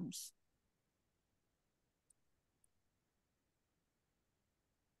los rooms.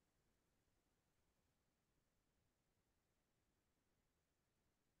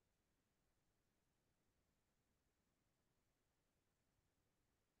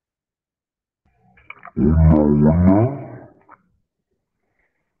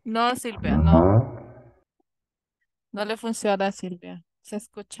 No, Silvia, no. No le funciona a Silvia. Se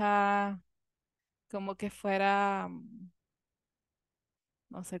escucha como que fuera,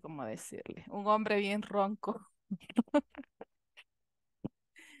 no sé cómo decirle, un hombre bien ronco.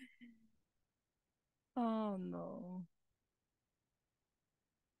 Oh, no.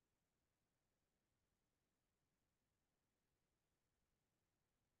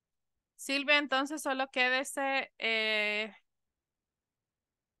 Silvia, entonces solo quédese,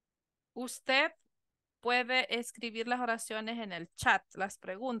 usted puede escribir las oraciones en el chat, las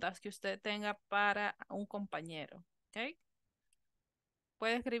preguntas que usted tenga para un compañero, ¿ok?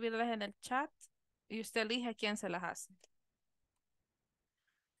 Puede escribirlas en el chat y usted elige a quién se las hace.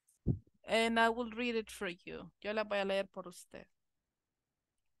 And I will read it for you. Yo las voy a leer por usted.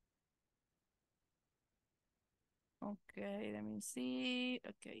 Okay, let me see.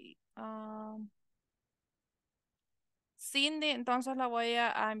 Okay. Cindy, entonces la voy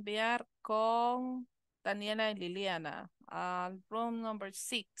a enviar con Daniela y Liliana al room number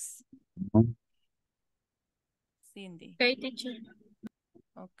 6. Cindy. Okay, teacher.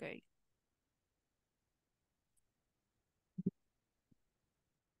 Okay.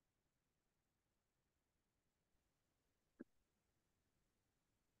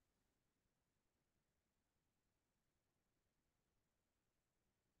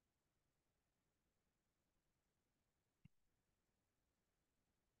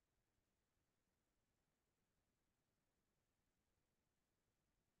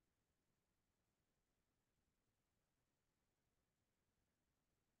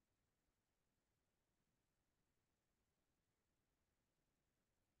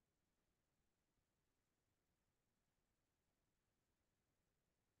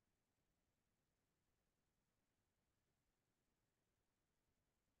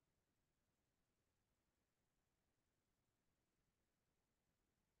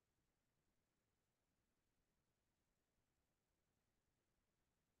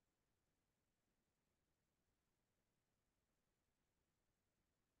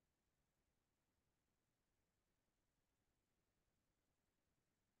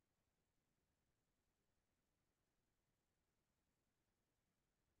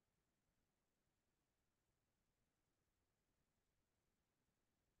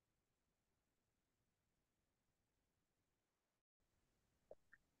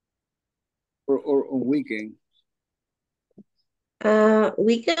 Or on weekend.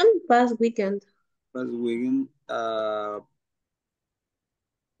 Weekend, past weekend. Past weekend.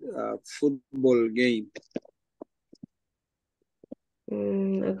 Football game.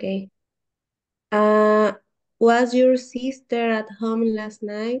 Okay. Was your sister at home last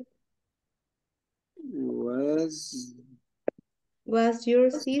night? Was your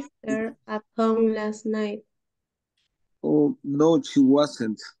sister at home last night? Oh, no, she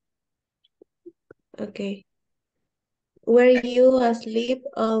wasn't. Okay. Were you asleep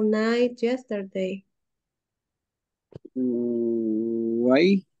all night yesterday?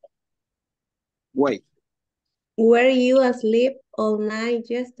 Why? Why? Were you asleep all night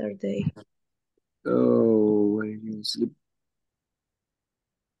yesterday? Oh, were you asleep?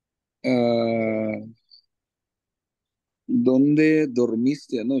 ¿Dónde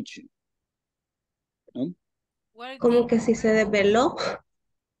dormiste anoche? ¿No? Como que si se desveló.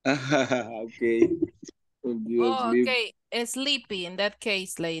 Okay. Were you Oh, asleep? okay. Sleepy in that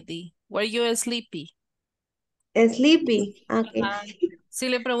case, lady. Were you sleepy? Sleepy. Okay. Ajá. Si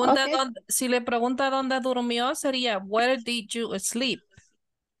le pregunta Okay. si le pregunta dónde durmió, sería where did you sleep?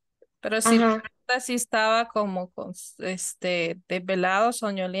 Pero si le Ajá. pregunta si estaba como con desvelado,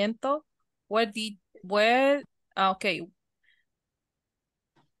 soñoliento, okay.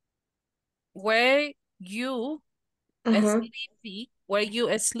 Were you Ajá. sleepy? Were you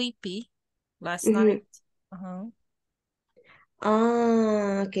sleepy last Ujú. night? Ajá.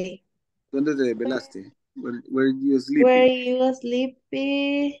 Okay. ¿Dónde te desvelaste? Were you Were sleepy? you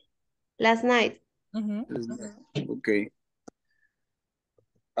sleepy last night? Ujú. Okay.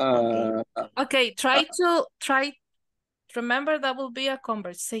 Okay. Okay, remember that will be a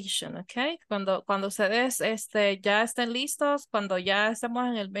conversation, okay? Cuando ustedes ya estén listos, cuando ya estemos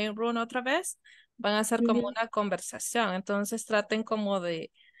en el main room otra vez, van a ser como Ujú. una conversación. Entonces traten como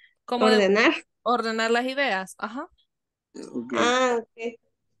de Ordenar. ordenar las ideas. Ajá. Okay. Okay.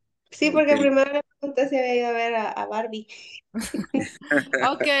 Sí, porque Okay. primero le pregunté si había ido a ver a Barbie.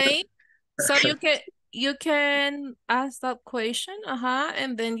 Okay. So you can ask that question,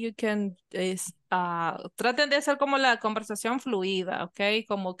 and then you can traten de hacer como la conversación fluida, okay?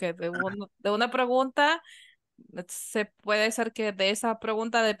 Como que de una pregunta se puede ser que de esa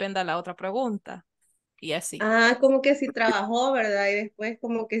pregunta dependa la otra pregunta. y así. Ah, como que si trabajó, ¿verdad? Y después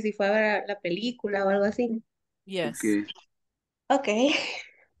como que si fue a ver la película o algo así. Yes. Okay. Okay.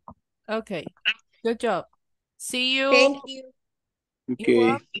 Okay. Good job. See you. Thank you.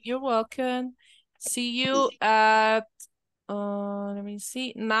 Okay. You're welcome. See you at let me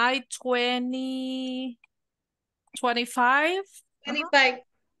see, 9:20, 25. 25.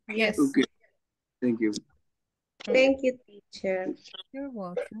 Yes. Okay. Thank you. Thank you, teacher. You're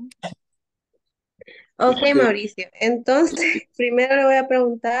welcome. Okay, Okay. Mauricio. Entonces, primero le voy a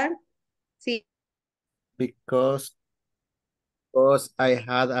preguntar si Because I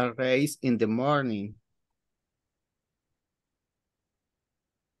had a race in the morning.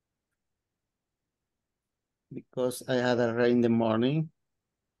 Because I had a race in the morning.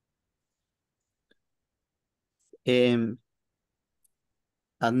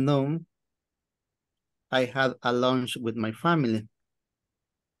 At noon, I had a lunch with my family.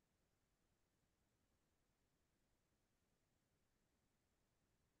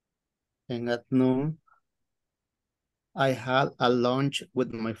 And at noon, I had a lunch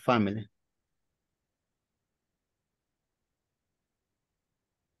with my family.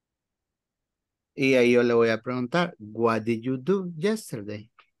 Y ahí yo le voy a preguntar, what did you do yesterday?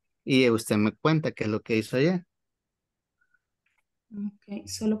 Y usted me cuenta qué es lo que hizo ayer. Ok,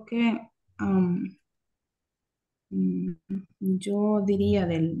 solo que yo diría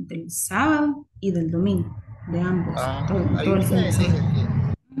del sábado y del domingo, de ambos, Ahí todo el usted fin de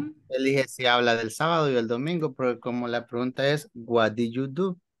semana. elige si habla del sábado y el domingo, porque como la pregunta es, what did you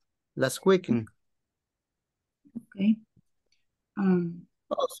do last weekend? Ok.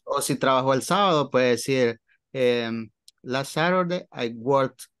 O si trabajó el sábado, puede decir, last Saturday I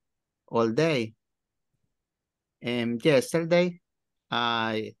worked all day. Yesterday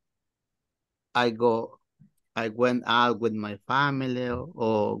I went out with my family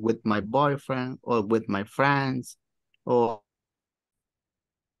or with my boyfriend or with my friends or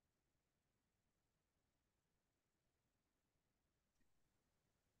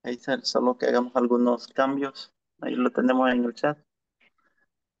Ahí solo que hagamos algunos cambios. Ahí lo tenemos en el chat.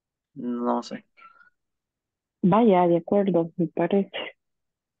 No sé. Vaya, de acuerdo, me parece.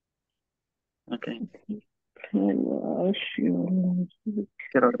 Ok. Relación.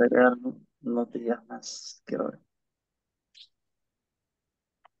 Quiero agregar unos días más. Quiero ver.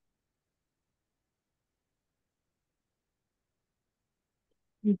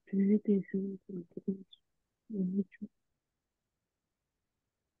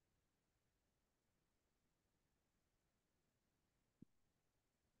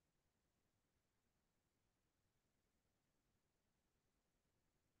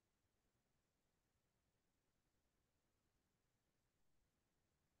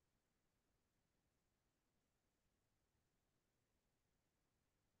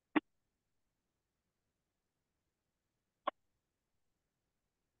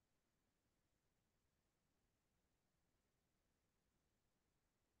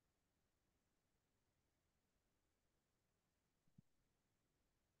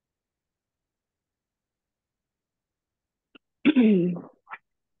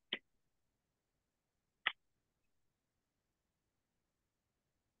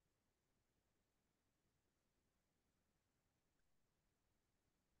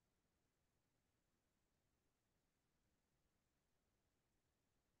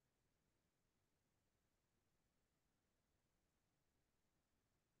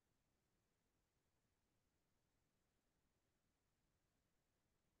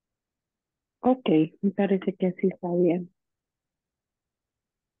 Ok, me parece que así está bien.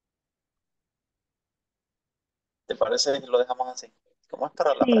 ¿Te parece si lo dejamos así? ¿Cómo es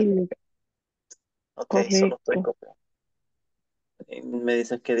para la práctica? Sí, Ok, solo estoy correcto. copiando. Y me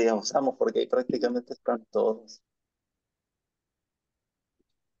dices que diga usamos porque ahí prácticamente están todos.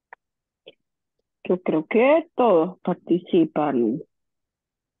 Yo creo que todos participan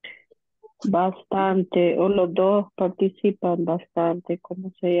bastante, o los dos participan bastante,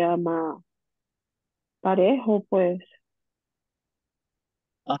 ¿cómo se llama? Parejo, pues.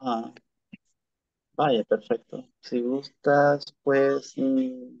 Ajá. Vaya, perfecto. Si gustas, pues,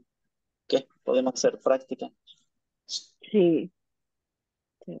 ¿qué? Podemos hacer práctica. Sí.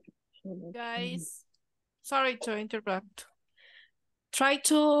 Guys, sorry to interrupt. Try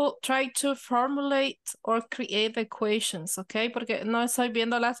to formulate or create equations, okay? Porque no estoy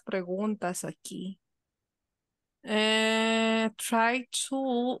viendo las preguntas aquí. Traten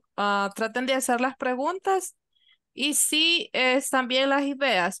de hacer las preguntas y sí, también las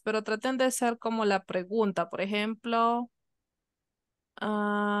ideas, pero traten de ser como la pregunta. Por ejemplo,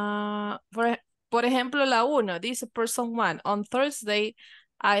 por ejemplo, la uno dice person one. On Thursday,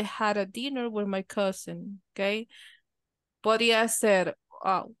 I had a dinner with my cousin, okay? Podría ser,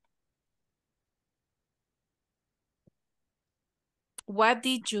 what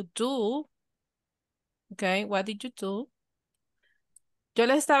did you do? Okay, what did you do? Yo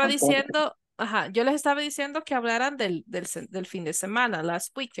les estaba diciendo, yo les estaba diciendo que hablaran del fin de semana,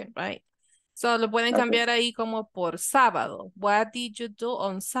 last weekend, right? So lo pueden cambiar ahí como por sábado. What did you do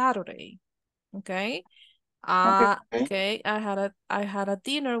on Saturday? Okay. Okay. I had a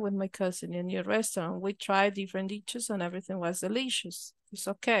dinner with my cousin in your restaurant. We tried different dishes and everything was delicious. It's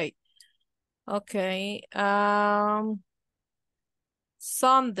okay. Okay.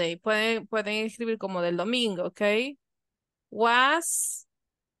 Sunday. Pueden escribir como del domingo, okay? Was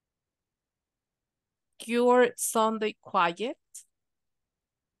your Sunday quiet?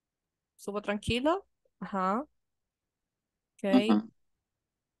 ¿Estuvo tranquilo? Ajá. Okay.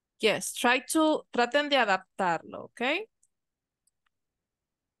 Yes, traten de adaptarlo, ¿ok?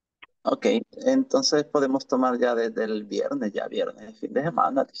 Ok, entonces podemos tomar ya desde el viernes, fin de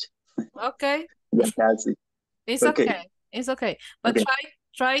semana. Ok. Ya casi. It's okay. It's okay. But Ok.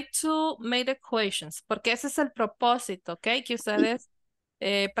 try to make the questions, porque ese es el propósito, ¿ok? Que ustedes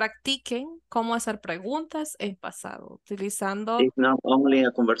practiquen cómo hacer preguntas en pasado, utilizando It's not only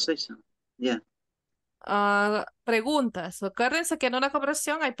a conversation. Yeah. preguntas. Acuérdense que en una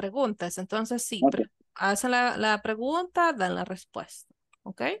conversación hay preguntas, entonces sí, Ok. hacen la pregunta, dan la respuesta,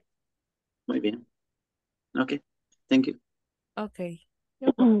 ¿ok? Muy bien. Ok. Thank you. Okay.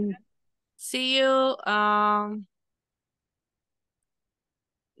 You're welcome. See you.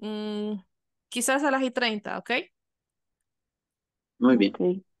 Quizás a las 30, ¿ok? Muy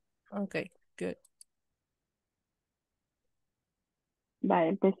bien. Okay, good. Vale,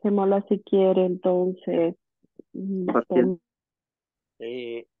 empecémosla si quiere, entonces. I'm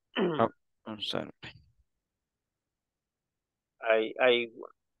sorry.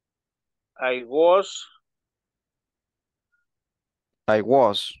 I was. I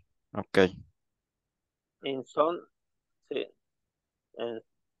was. Okay. In Sunday.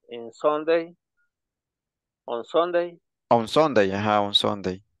 On Sunday. On Sunday, on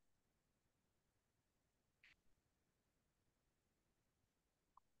Sunday.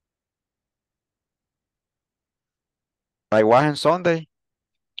 I was on Sunday.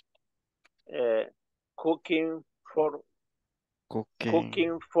 Cooking for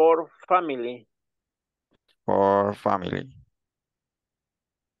family. For family.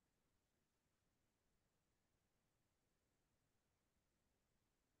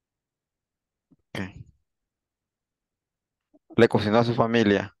 Okay. Le cocinó a su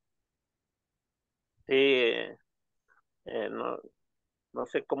familia. Sí, no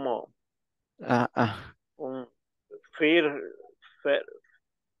sé cómo. Un fish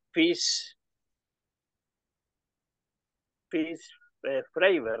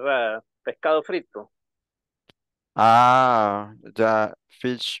fry, ¿verdad? Pescado frito. Ya,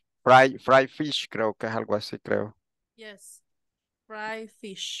 fry fish, creo que es algo así, creo. Yes, fried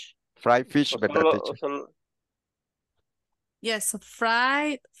fish. Fried fish, ¿verdad, teacher? Yes,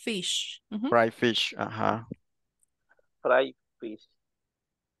 fried fish. Fried fish, ajá. Fried fish.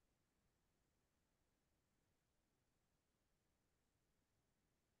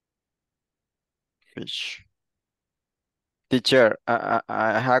 Fish. Teacher, I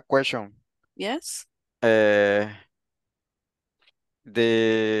have a question. Yes. The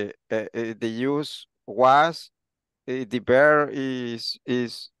use was, the verb is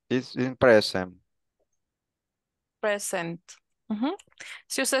in present. Present.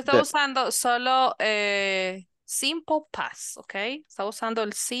 Si usted está usando solo simple past, ¿ok? Está usando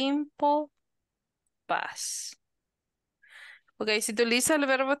el simple past. Ok, si utiliza el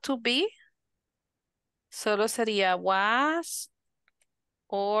verbo to be, solo sería was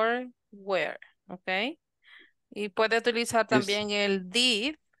or were, ¿ok? Y puede utilizar también el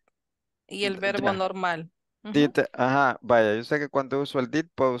did y el verbo normal. Did, vaya, yo sé que cuando uso el did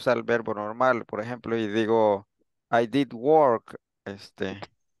puedo usar el verbo normal, por ejemplo, y digo, I did work,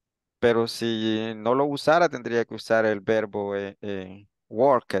 pero si no lo usara tendría que usar el verbo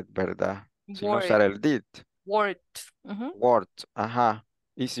worked, ¿verdad? Si no usar el did. Worked. Worked, ajá.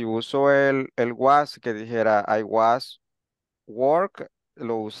 Y si uso el was, que dijera I was work,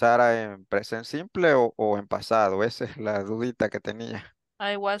 lo usara en presente simple o en pasado. Esa es la dudita que tenía.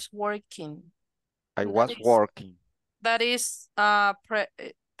 I was working. I was working. That is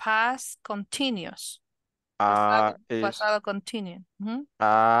past continuous. Pasado continuo.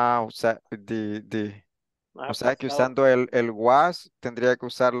 O sea, o sea que usando el was tendría que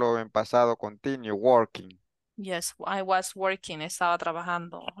usarlo en pasado continuo, working. Yes, I was working, estaba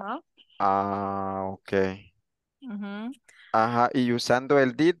trabajando. Ok. Ajá, y usando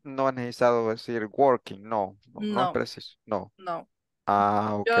el did no es necesario decir working, no es No, preciso, no. no.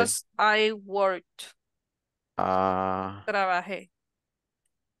 Ah, ok. Just I worked. Ah, Trabajé.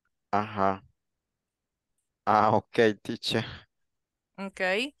 ajá. Ah, ok, teacher. Ok.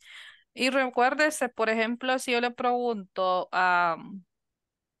 Y recuérdese, por ejemplo, si yo le pregunto,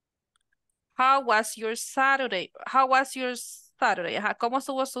 how was your Saturday? How was your Saturday? Ajá, ¿cómo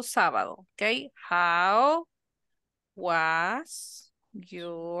estuvo su sábado? Ok. How was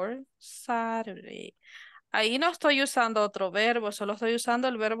your Saturday? Ahí no estoy usando otro verbo, solo estoy usando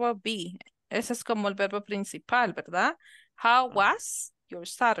el verbo be. Ese es como el verbo principal, ¿verdad? How was your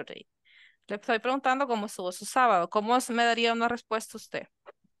Saturday? Le estoy preguntando cómo estuvo su sábado. ¿Cómo me daría una respuesta usted?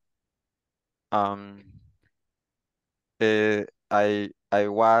 Um,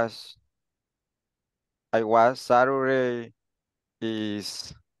 I was Saturday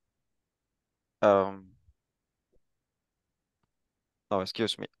is um no,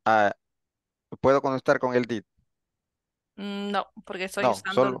 excuse me. ¿Puedo contestar con el did? No, porque estoy No,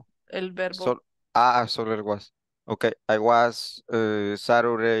 usando solo, el verbo. solo, solo el was. Okay, I was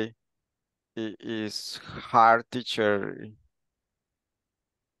Saturday is hard teacher.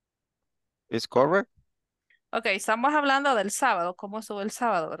 Is correct? Ok, estamos hablando del sábado. ¿Cómo estuvo el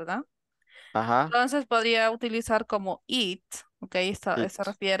sábado, verdad? Ajá, Entonces podría utilizar como it. Ok, esto se it.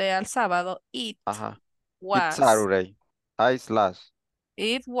 refiere al sábado. It Ajá. It's was. Saturday. I slash.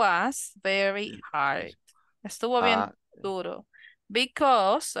 It was very It hard. is- Estuvo bien Ah, duro.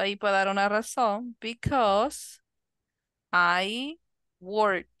 Because, ahí puedo dar una razón. Because I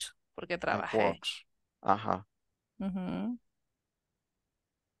worked. Porque I trabajé. works. Ajá. Ujú.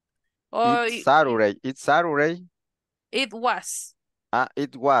 It's Hoy, Saturday. It's Saturday. it was.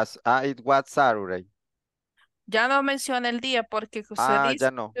 It was. It was Saturday. Ya no menciona el día porque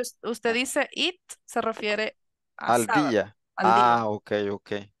Ya no. usted Ah, dice it se refiere a al sábado, día. al día. Ok,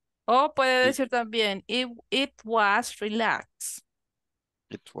 ok. O puede It, decir también it was relaxed.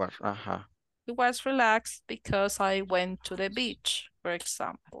 it was. Ajá. It was relaxed because I went to the beach, for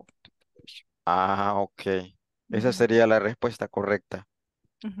example. Ok. Esa Ujú, sería la respuesta correcta.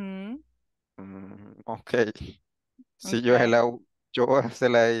 ujú, Ok. Si yo okay. yo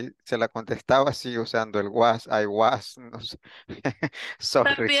se la contestaba así usando el was, I was, no sé.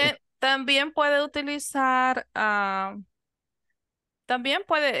 Sorry. También puede utilizar, también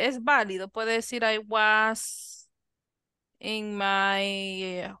es válido, puede decir I was in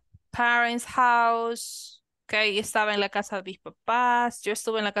my parents' house. Ok, estaba en la casa de mis papás. Yo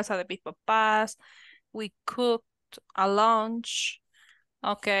estuve en la casa de mis papás. We cooked a lunch.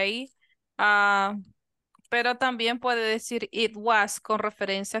 Ok. Ah, pero también puede decir it was con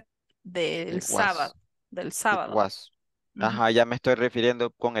referencia del It was. sábado. Del It sábado. was. Ujú. Ajá, ya me estoy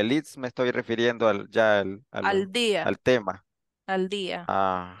refiriendo, con el it's me estoy refiriendo Al día. al tema. Al día.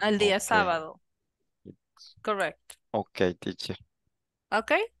 Al día Ok. sábado. Correcto. Ok, teacher.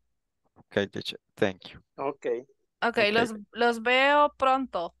 Ok. Ok, teacher. Thank you. Ok, Ok, Ok. los veo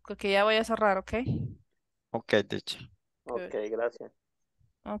pronto, porque ya voy a cerrar, ¿ok? Ok, teacher. ok, Good. gracias.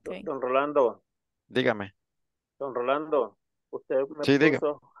 Ok. Dígame. Don Rolando, usted me Sí, diga.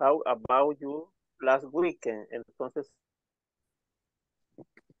 puso how about you last weekend. Entonces,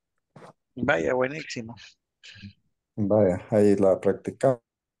 Vaya, buenísimo. Vaya, ahí la practicamos.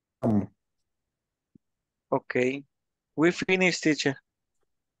 Ok. We finished, teacher.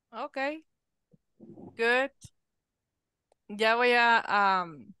 Ok. Good. Ya voy a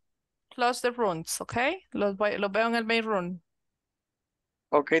close the rooms, ¿ok? Los veo en el main room.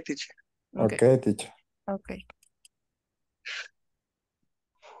 Ok, teacher. Ok. Ok, teacher. Ok.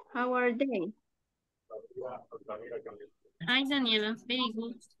 How are they? Hi, Daniela. Very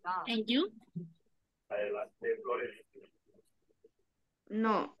good. And you?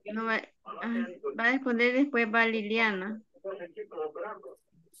 No, no va, va a responder después va Liliana.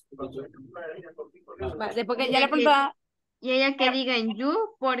 Después que Y ya la ella que, pregunta. y ella que diga en you,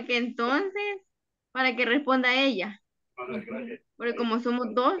 porque entonces, para que responda ella. Porque como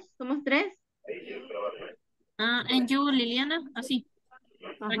somos dos, somos tres. And you, Liliana, así,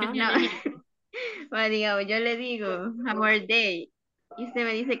 para que Ajá, se no. entienda. Va, digamos, yo le digo, how are they? Y usted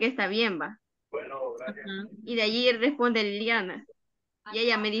me dice que está bien, va. Ajá. Y de allí responde Liliana. Y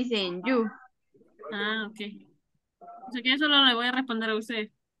ella me dice en you. Ok. O sea que eso no le voy a responder a usted,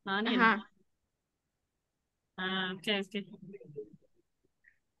 a Daniela. Ajá. Ok, ok.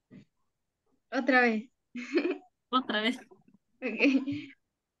 Otra vez. Otra vez. Ok.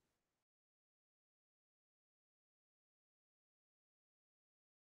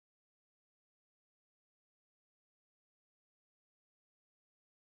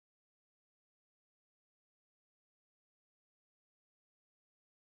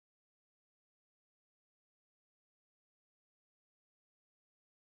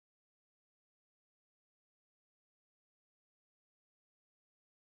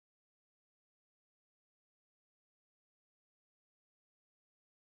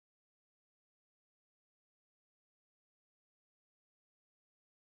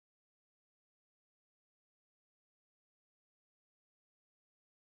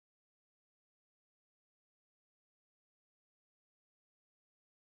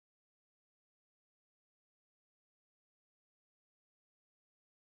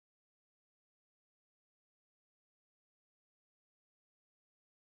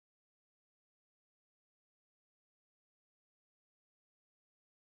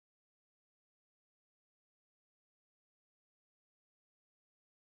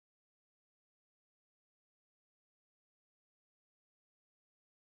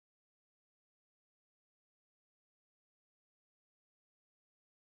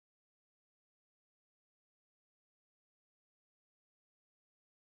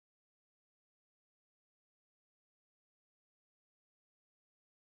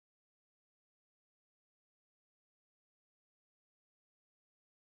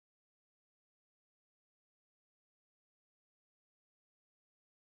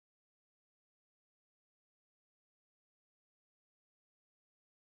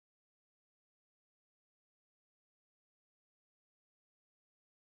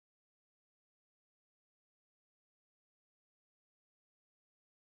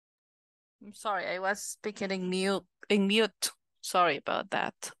 I'm sorry, I was speaking in mute. Sorry about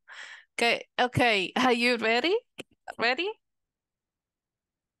that. Okay, are you ready? Ready?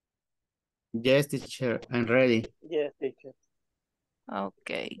 Yes, teacher, I'm ready. Yes, teacher.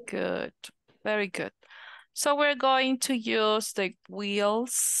 Okay, good. Very good. So we're going to use the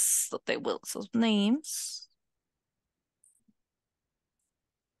wheels of names.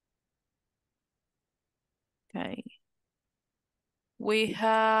 Okay. We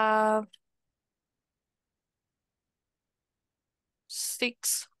have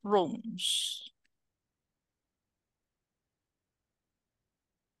 6 rooms.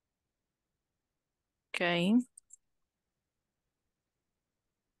 Okay.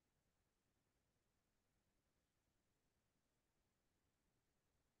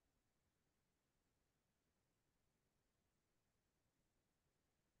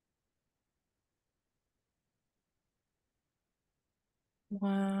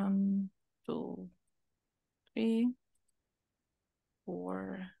 One, 2, 3,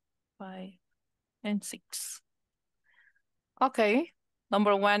 4, 5, and 6. Okay.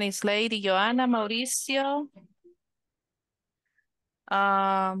 Number 1 is Lady Joanna Mauricio.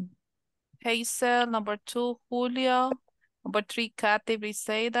 Hazel. Number 2, Julio. Number 3, Kathy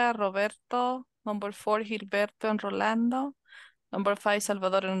Briseida, Roberto. Number 4, Gilberto and Rolando. Number 5,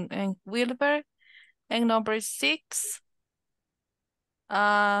 Salvador and Wilber. And number 6,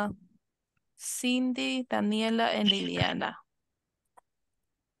 Cindy, Daniela, and Liliana.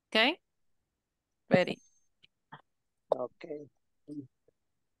 Okay? Ready? Okay.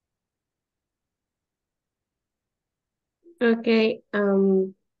 Okay,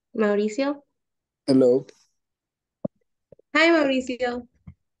 Mauricio. Hello. Hi, Mauricio.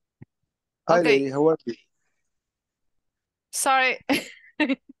 Hi, Okay. lady. How are you? Sorry.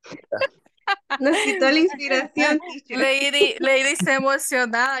 Nos quitó la inspiración, teacher. Lady está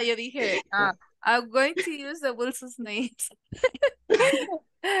emocionada. Yo dije, I'm going to use the Wilson's names.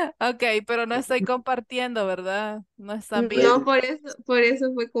 Ok, pero no estoy compartiendo, ¿verdad? No están viendo. No, por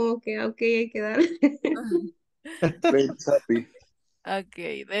eso fue como que, ok, hay que dar. Very happy. Ok,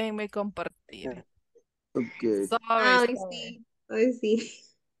 déjenme compartir. Okay. Sorry. Sí, hoy sí.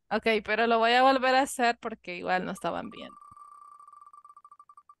 Ok, pero lo voy a volver a hacer porque igual no estaban viendo.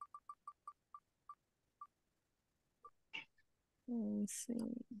 Sí.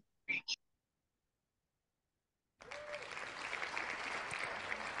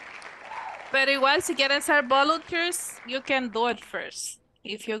 Pero igual si quieren ser volunteers, you can do it first.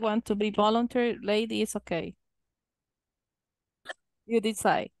 If you want to be volunteer, lady, it's okay. You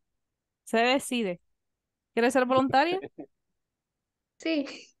decide. Se decide. ¿Quieres ser voluntaria? Sí.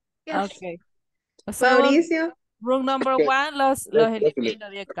 Ok. Mauricio. Room number 1, los elimino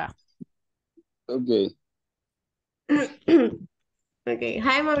de acá. Okay. Okay.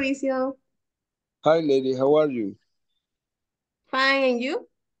 Hi, Mauricio. Hi, lady. How are you? Fine, and you?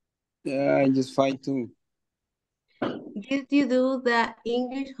 Yeah, I'm just fine too. Did you do the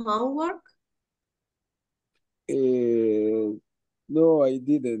English homework? No, I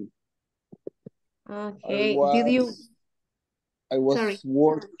didn't. Okay. Did you? I was Sorry.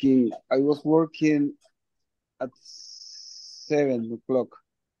 working. I was working at 7 o'clock.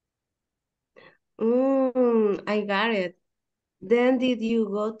 I got it. Then did you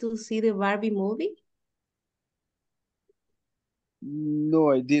go to see the Barbie movie?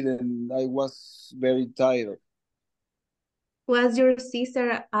 No, I didn't. I was very tired. Was your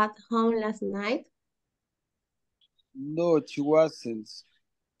sister at home last night? No, she wasn't.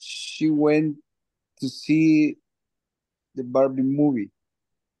 She went to see the Barbie movie.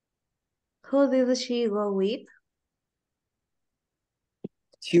 Who did she go with?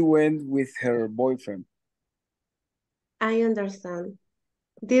 She went with her boyfriend. I understand.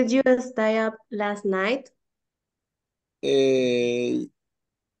 Did you stay up last night?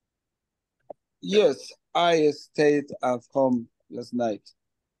 Yes, I stayed at home last night.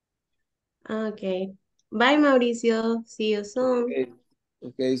 Okay. Bye, Mauricio. See you soon.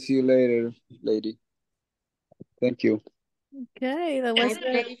 Okay, see you later, lady. Thank you. Okay, that was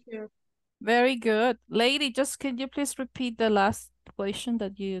pleasure. Very good. Lady, just can you please repeat the last question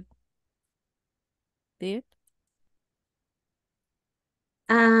that you did?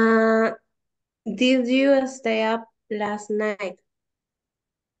 Did you stay up last night?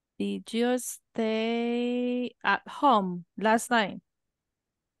 Did you stay at home last night?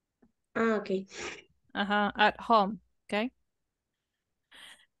 Okay. At home, okay.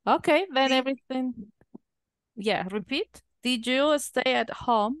 Okay, then everything. Yeah, repeat. Did you stay at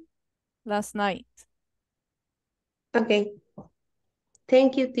home last night? Okay.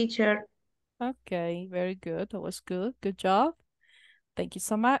 Thank you, teacher. Okay, very good. That was good. Good job. Thank you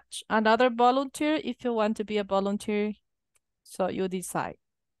so much. Another volunteer, if you want to be a volunteer, so you decide.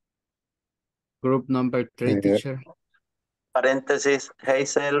 Group number 3, teacher. Paréntesis,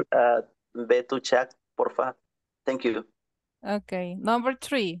 Hazel, ve tu chat, porfa. Thank you. Okay, number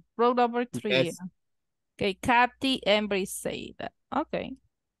 3, row number 3. Yes. Okay, Kathy and Briseida. Okay.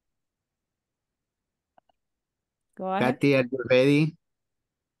 Go ahead. Kathy, are you ready?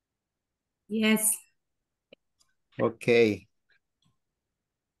 Yes. Okay.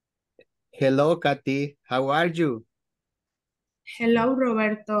 Hello, Kathy. How are you? Hello,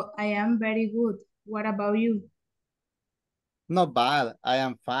 Roberto. I am very good. What about you? Not bad. I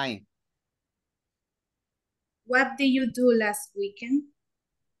am fine. What did you do last weekend?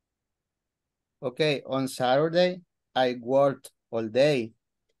 Okay, on Saturday, I worked all day.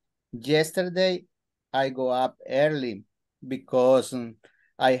 Yesterday, I go up early because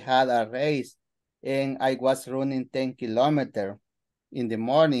I had a race and I was running 10 kilometers in the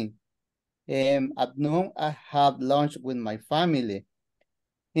morning. And at noon, I have lunch with my family.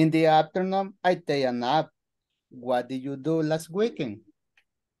 In the afternoon, I take a nap. What did you do last weekend?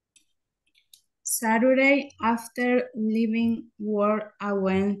 Saturday, after leaving work, I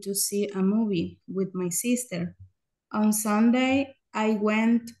went to see a movie with my sister. On Sunday, I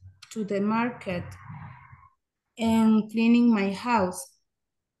went to the market and cleaning my house.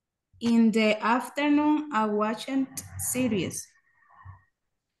 In the afternoon, I watched series.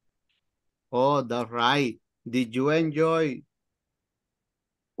 Oh, that's right. Did you enjoy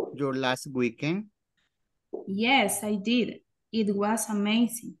your last weekend? Yes, I did. It was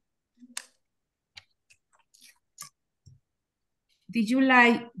amazing. Did you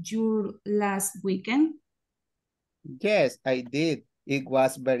like your last weekend? Yes, I did. It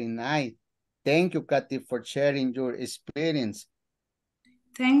was very nice. Thank you, Kathy, for sharing your experience.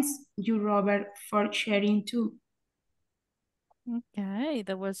 Thanks you, Robert, for sharing too. Okay,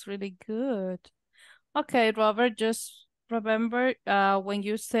 that was really good. Okay, Robert, just remember when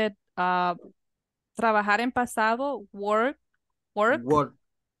you said trabajar en pasado, worked.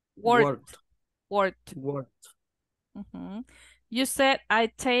 You said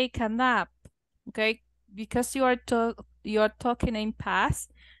I take a nap. Okay, because you are talking in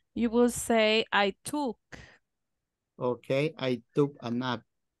past, you will say I took. Okay, I took a nap.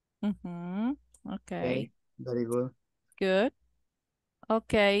 Okay. Okay, very good. Good.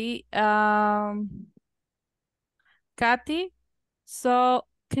 Okay. Kathy, so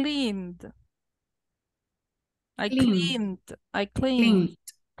cleaned. I cleaned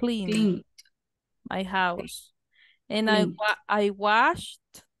my house. And I washed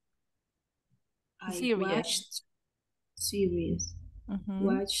watched series.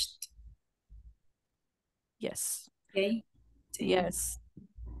 Watched. Yes. Okay. Yes.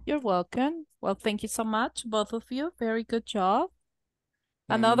 You're welcome. Well, thank you so much, both of you. Very good job.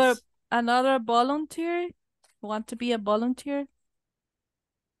 Thanks. Another volunteer. Want to be a volunteer?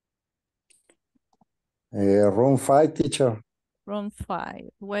 Room 5, teacher. Room 5.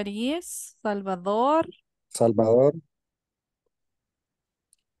 Where is Salvador? Salvador.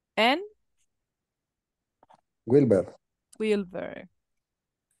 And? Wilber. Wilber.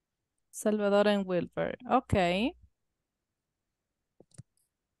 Salvador and Wilber. Okay.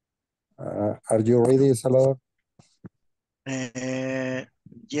 Are you ready, Salvador?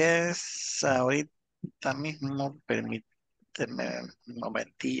 Yes, ahorita mismo, permíteme un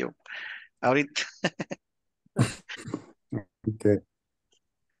momentillo. Ahorita. Okay.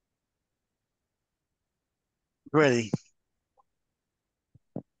 Ready.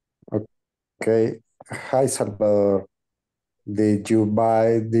 Okay. Hi, Salvador. Did you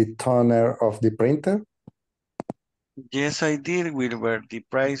buy the toner of the printer? Yes, I did, Wilbur. The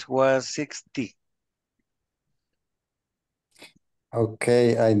price was 60.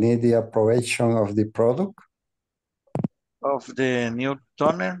 Okay, I need the approbation of the product. Of the new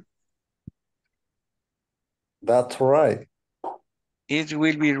toner? That's right. It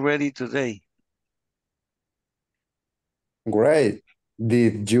will be ready today. Great.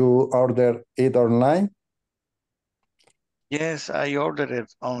 Did you order it online? Yes, I ordered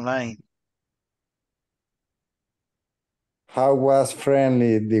it online. How was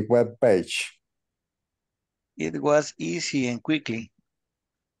friendly the web page? It was easy and quickly.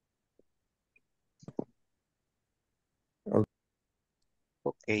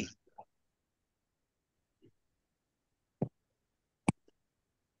 Okay.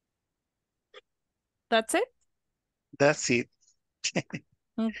 That's it? That's it.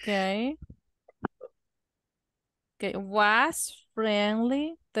 Okay. Okay. Was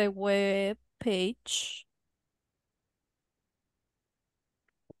friendly the web page?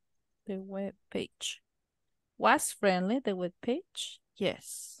 The web page. Was friendly the web page?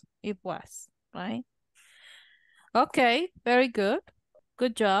 Yes, it was, right? Okay, very good.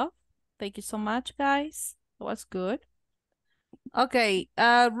 Good job. Thank you so much, guys. That was good. Okay,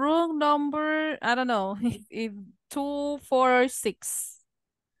 room number, I don't know, if 2, 4, or 6.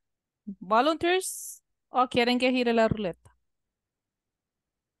 Volunteers, o quieren que gire la ruleta?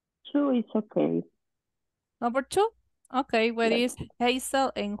 2 is okay. Number 2? Okay, where Yes. is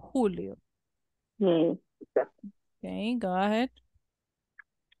Hazel and Julio? Yes. Okay, go ahead.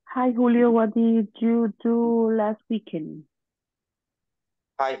 Hi, Julio. What did you do last weekend?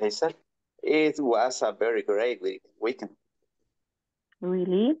 Hi, Hazel. It was a very great weekend.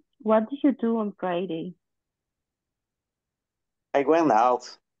 Really? What did you do on Friday? I went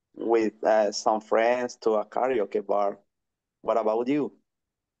out with some friends to a karaoke bar. What about you?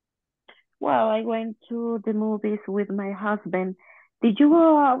 Well, I went to the movies with my husband. Did you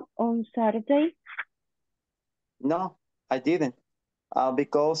go out on Saturday? No, I didn't.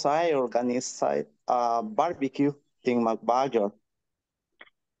 Because I organized a barbecue in my backyard.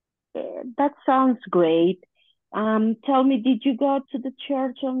 That sounds great. Tell me, did you go to the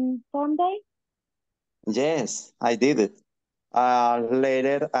church on Sunday? Yes, I did it.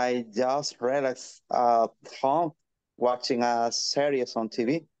 Later, I just relaxed at home watching a series on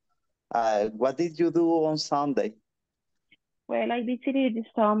TV. What did you do on Sunday? Well, I visited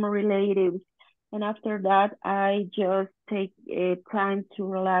some relatives, and after that, I just take time to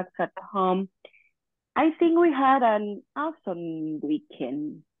relax at home. I think we had an awesome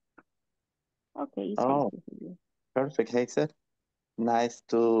weekend. Okay, thank Oh, you. perfect, Hazel. Nice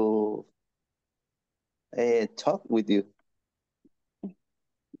to talk with you.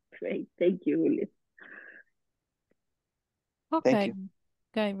 Great, thank you, Julio. Okay. Thank you.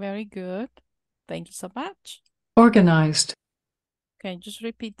 Okay, very good. Thank you so much. Organized. Okay, just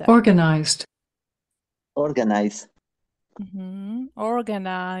repeat that. Organized. Organize.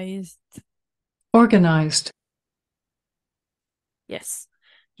 Organized. Organized. Yes.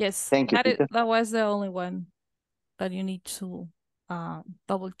 Yes. Thank you, teacher. That was the only one that you need to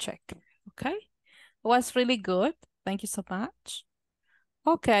double check. Okay. It was really good. Thank you so much.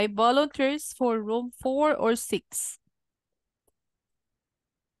 Okay, volunteers for room 4 or 6.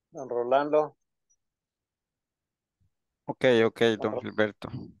 Don Rolando. Okay, don Gilberto.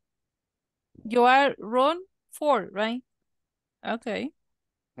 You are room 4, right? Okay.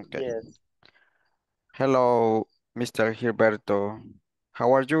 Okay. Yes. Hello, Mr. Gilberto.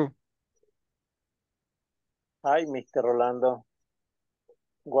 How are you? Hi, Mr. Rolando.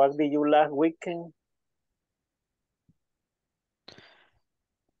 What did you last weekend?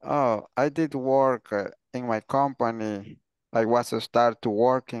 Oh, I did work in my company. I was to start to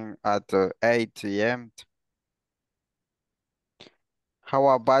working at 8 a.m. How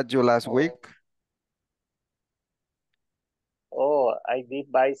about you last week? Oh, I did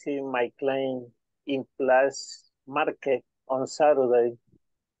visit my client in Plus Market on Saturday.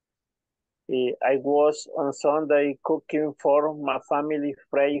 I was on Sunday cooking for my family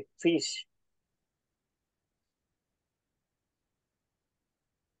fried fish.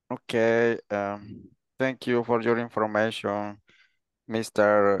 Okay, thank you for your information,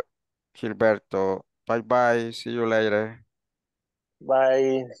 Mr. Gilberto. Bye-bye, see you later.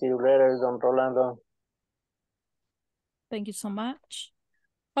 Bye, see you later, Don Rolando. Thank you so much.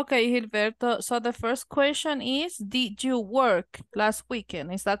 Okay, Gilberto. So the first question is, did you work last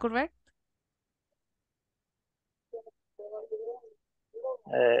weekend? Is that correct?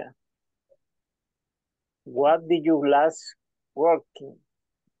 What did you last working?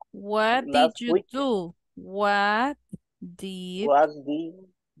 What Last did you week? do? What did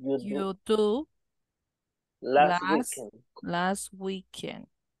you do last weekend? Last weekend.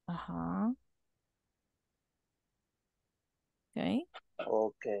 Okay.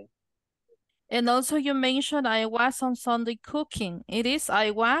 Okay. And also you mentioned I was on Sunday cooking. It is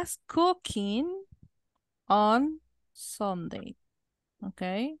I was cooking on Sunday.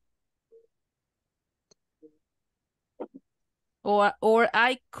 Okay. Or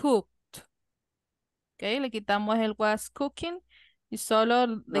I cooked. Okay, le quitamos el was cooking y solo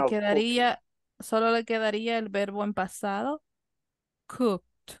le quedaría el verbo en pasado.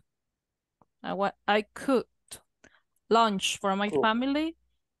 Cooked. I cooked lunch for my family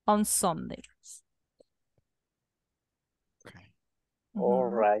on Sundays. Okay. All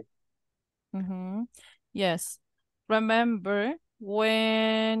right. Yes. Remember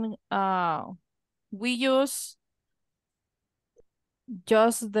when we use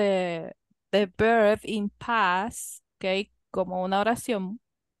just the verb in past, okay, como una oración,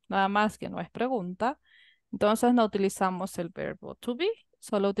 nada más que no es pregunta, entonces no utilizamos el verbo to be,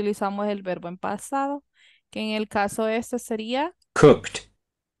 solo utilizamos el verbo en pasado Que en el caso este sería cooked,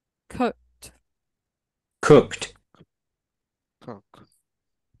 cooked. cooked, Cook.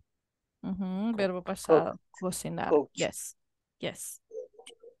 Verbo Cook, pasado, cocinar. cooked. Yes, yes.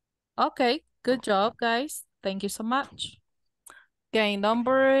 Okay, good job, guys. Thank you so much. Okay,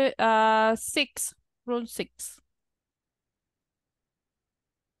 number 6, rule 6.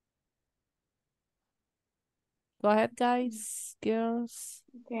 Go ahead, guys, girls.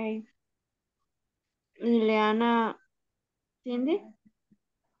 Okay. Liliana, Cindy?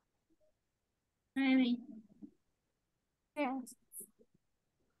 Ready. Yes.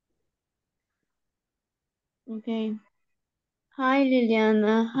 Okay. Hi,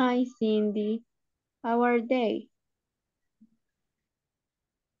 Liliana. Hi, Cindy. How are they?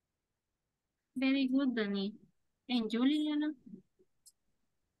 Very good, Danny. And you, Liliana?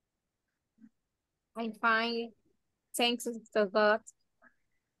 I'm fine. Thanks to God.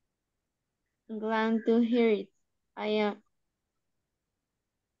 Glad to hear it. I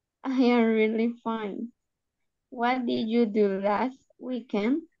am really fine. What did you do last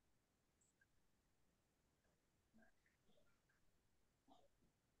weekend?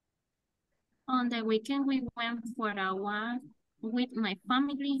 On the weekend, we went for a walk with my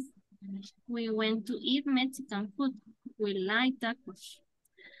family. We went to eat Mexican food. We like tacos.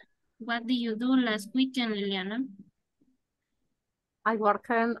 What did you do last weekend, Liliana? I worked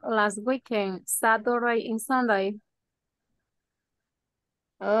last weekend, Saturday and Sunday.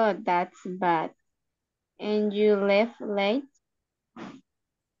 Oh, that's bad. And you left late?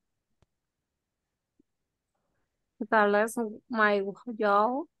 I left my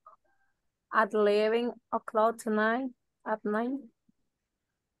job at 11 o'clock tonight at night.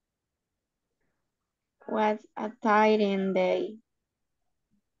 What a tiring day.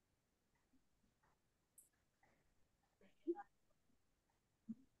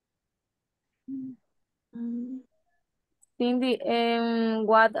 Cindy,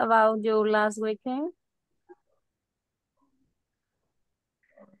 what about you last weekend?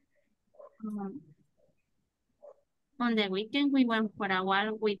 On the weekend, we went for a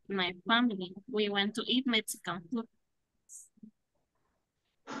walk with my family. We went to eat Mexican food.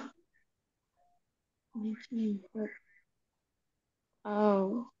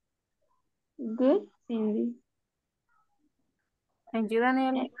 Oh, good, Cindy. And you,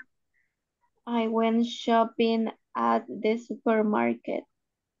 Daniela? I went shopping at the supermarket.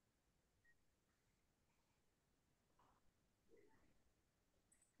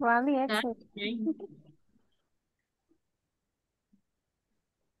 Really excellent.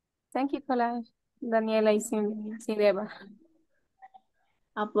 Thank you, Collage. Daniela y Cindy.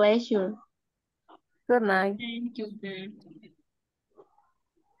 A pleasure. Good night. Thank you.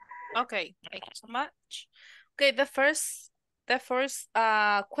 Okay, thank you so much. Okay, the first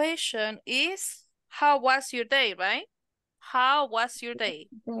question is, how was your day, right? How was your day?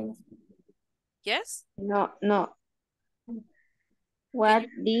 Yes? No. What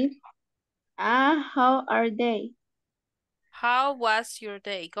did? How are they? How was your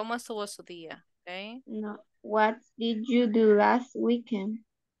day? ¿Cómo estuvo su día? Okay. No. What did you do last weekend?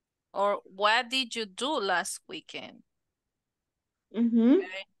 Or what did you do last weekend?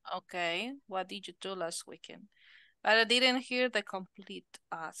 Okay. What did you do last weekend? But I didn't hear the complete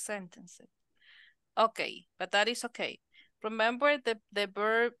sentences. Okay, but that is okay. Remember the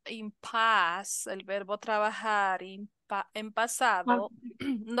verb in past, el verbo trabajar en pasado,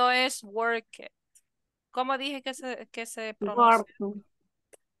 no es worked. ¿Cómo dije que se pronuncia?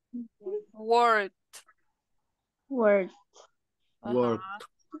 Worked. Worked.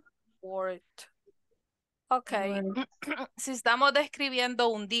 Worked. Ok. Si estamos describiendo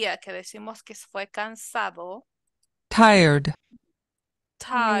un día que decimos que fue cansado. Tired.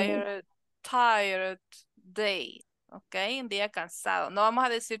 Tired day. Ok, un día cansado. No vamos a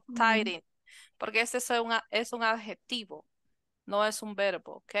decir tiring, porque este es un adjetivo, no es un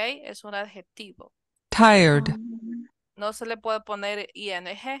verbo, ok, es un adjetivo. Tired. No se le puede poner ing,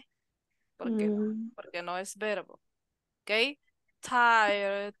 porque no es verbo, ok.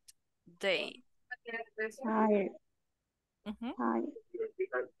 Tired day. Tired.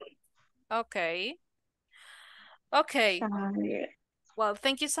 Okay. Tired. Well,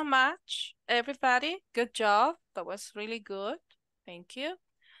 thank you so much, everybody. Good job. That was really good. Thank you.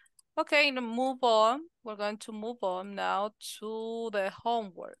 Okay, now move on. We're going to move on now to the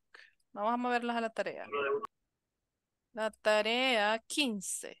homework. Vamos a moverlas a la tarea. La tarea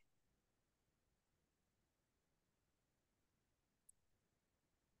 15.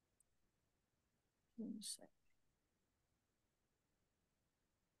 15.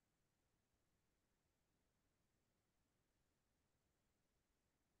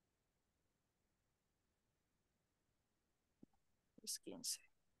 10:15.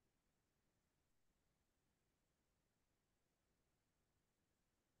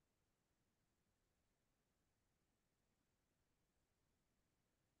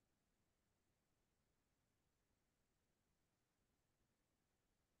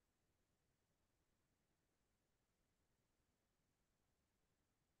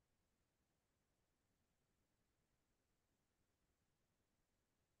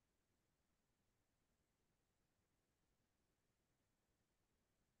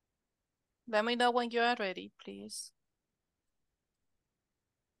 Let me know when you are ready, please.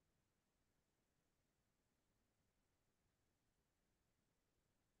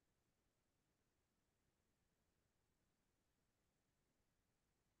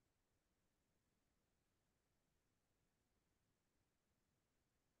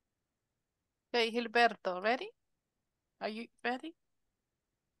 Okay, Gilberto, ready? Are you ready?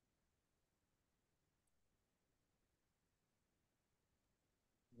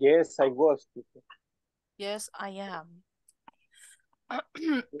 Yes, I was. Teacher. Yes, I am.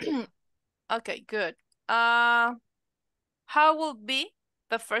 Okay, good. How will be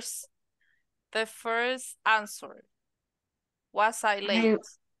the first answer? Was I late?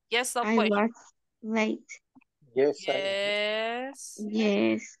 Yes, no I question. was late. Yes, Yes.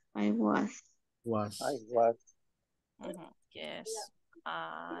 Yes, I was. I was. Yes,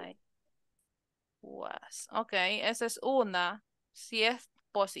 I was. Ok, esa es una. Si es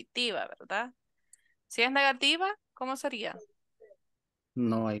positiva, ¿verdad? Si es negativa, ¿cómo sería?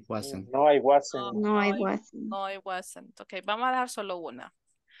 No, I wasn't. No, I wasn't. No, I wasn't. No, I wasn't. Ok, vamos a dejar solo una.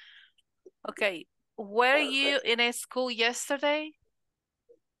 Ok, were you in a school yesterday?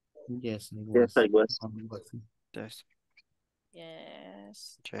 Yes, I was. Yes, I was. No, I wasn't. Yes.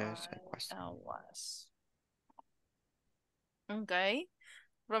 Yes, Yes, I was. I was. Okay,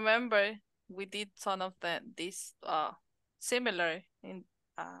 remember we did some of this similar in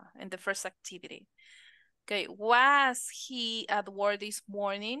the first activity. Okay, was he at work this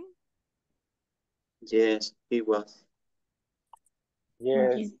morning? Yes, he was.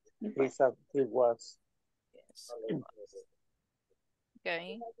 Yes, he was. Yes, he was.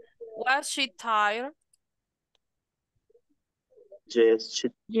 Okay, was she tired? Yes, she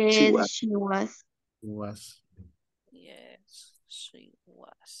was. She was. Was. Yes, she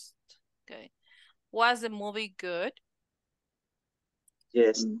was. Okay, was the movie good?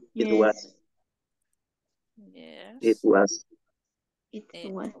 Yes, it Yes, was. Yes, It was. it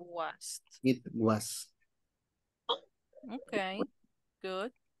it was. was. It was. Okay,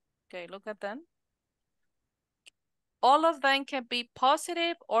 good. Okay, look at them. All of them can be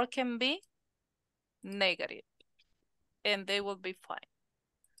positive or can be negative, and they will be fine.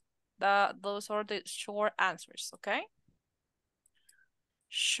 Those are the short answers, okay?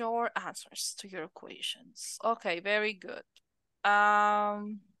 Short answers to your equations. Okay, very good.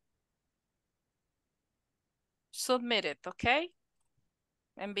 Submit it, okay?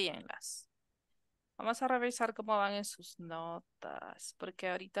 Envíenlas. Vamos a revisar cómo van en sus notas, porque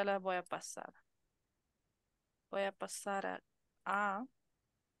ahorita las voy a pasar. Voy a pasar a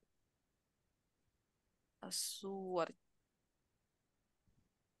su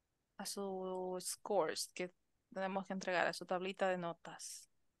scores que tenemos que entregar, a su tablita de notas.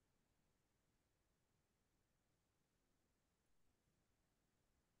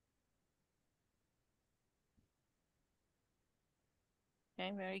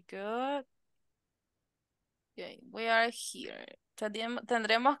 Okay, very good. Okay, we are here.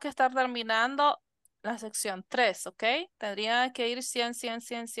 Tendremos que estar terminando la sección 3, ¿ok? Tendría que ir 100, 100,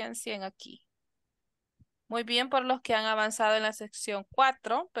 100, 100, 100 aquí. Muy bien por los que han avanzado en la sección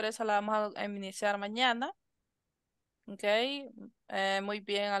 4, pero eso la vamos a iniciar mañana. Ok, muy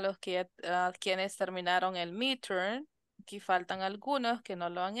bien a los que quienes terminaron el midterm. Aquí faltan algunos que no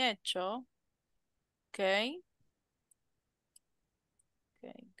lo han hecho. Ok.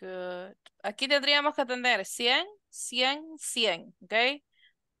 Ok, good. Aquí tendríamos que tener 100, 100, 100. Ok.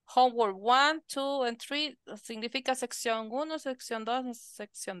 Homework 1, 2, and 3 significa sección 1, sección 2,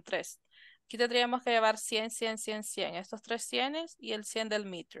 sección 3. Aquí tendríamos que llevar 100, 100, 100, 100. Estos 3 100 y el 100 del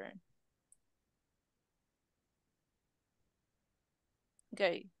midterm. Ok.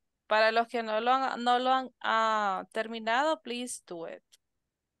 Para los que no lo han terminado, please do it.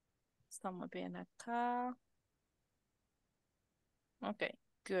 Estamos bien acá. Ok,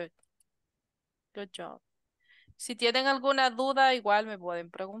 good. Good job. Si tienen alguna duda, igual me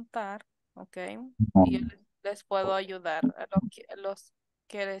pueden preguntar. Ok. Y yo les puedo ayudar a los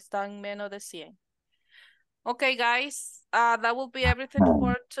que están menos de 100. Okay, guys, that will be everything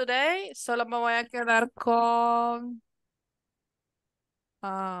for today. Solo me voy a quedar con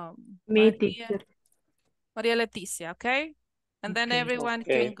Me, teacher. María Leticia, okay? And then Okay. everyone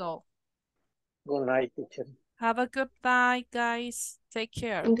Okay. can go. Good night, teacher. Have a good night, guys. Take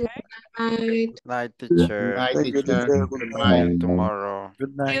care, Good okay? night. Night, teacher. Night, Thank you, teacher. teacher. See Goodbye. you tomorrow.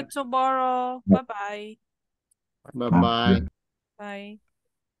 Good See you night. tomorrow. Bye-bye. Bye-bye. Bye.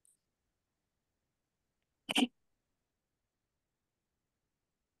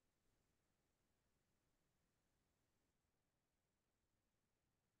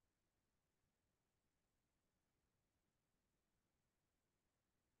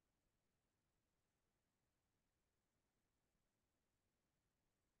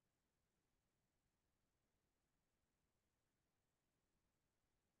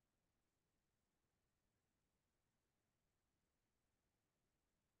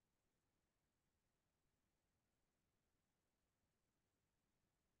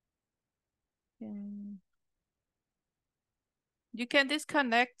 Mm. You can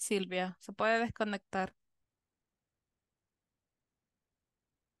disconnect, Silvia. Se puede desconectar.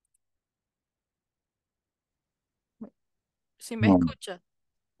 Si me escucha.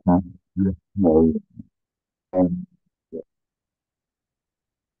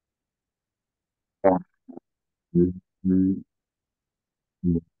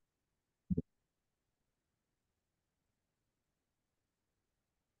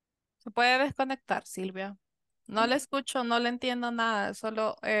 Se puede desconectar, Silvia. No le escucho, no le entiendo nada,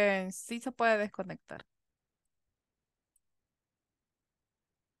 solo sí se puede desconectar.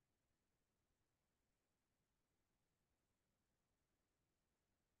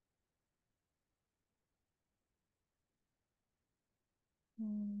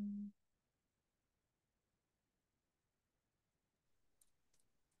 Mm.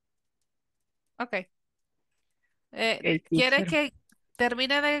 Ok. Okay, ¿Quiere teacher. que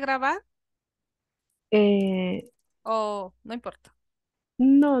termine de grabar Eh, o no importa?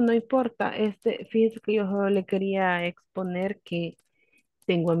 no, no importa. Fíjese que yo solo le quería exponer que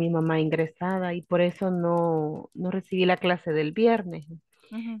tengo a mi mamá ingresada y por eso no recibí la clase del viernes,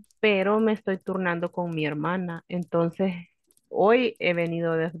 Ujú, pero me estoy turnando con mi hermana. Entonces, hoy he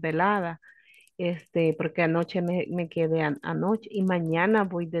venido desvelada, porque anoche me quedé anoche y mañana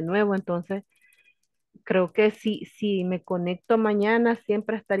voy de nuevo. Entonces, creo que si me conecto mañana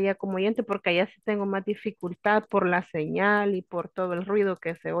siempre estaría como oyente porque allá sí tengo más dificultad por la señal y por todo el ruido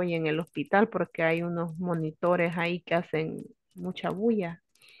que se oye en el hospital porque hay unos monitores ahí que hacen mucha bulla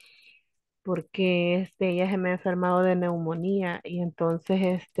porque ella se me ha enfermado de neumonía y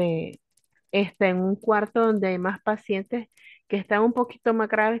entonces está en un cuarto donde hay más pacientes que están un poquito más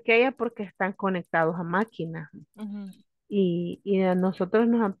graves que ella porque están conectados a máquinas ujú, y a nosotros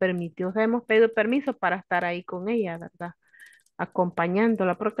nos han permitido, o sea, hemos pedido permiso para estar ahí con ella, ¿verdad?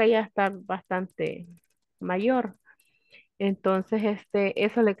 Acompañándola porque ella está bastante mayor. Entonces,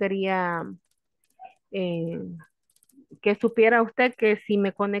 eso le quería eh, que supiera usted que si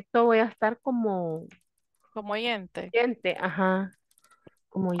me conecto voy a estar como como oyente. oyente, ajá,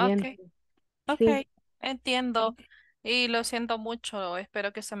 como Ok, oyente, ok, sí. entiendo. Y lo siento mucho,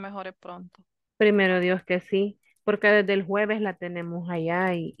 espero que se mejore pronto. Primero Dios que sí, porque desde el jueves la tenemos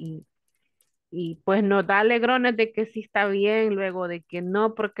allá y pues nos da alegrones de que sí está bien, luego de que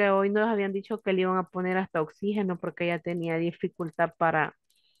no, porque hoy nos habían dicho que le iban a poner hasta oxígeno porque ella tenía dificultad para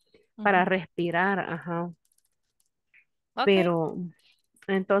Ujú. respirar, ajá. Ok, Pero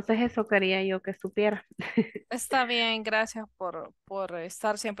entonces eso quería yo que supiera. está bien, gracias por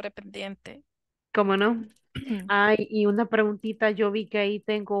estar siempre pendiente. ¿Cómo no? Ay, y una preguntita, yo vi que ahí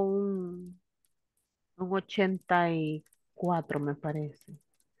tengo un 84 me parece.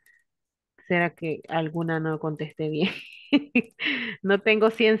 ¿Será que alguna no contesté bien? No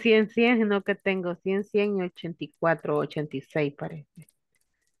tengo 100 100 100 sino que tengo 100 100 y 84 86 parece.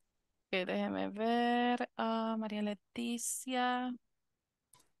 Ok, déjeme ver. María Leticia.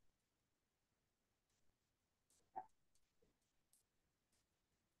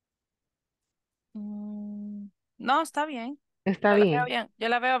 Mm, no, está bien. Está Yo la veo bien. bien. Yo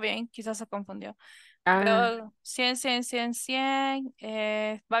la veo bien. Quizás se confundió. Ah, Pero 100 100 100 100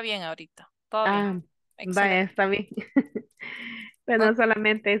 va bien ahorita. Todo bien. ah, vaya, Excelente. está bien. Bueno,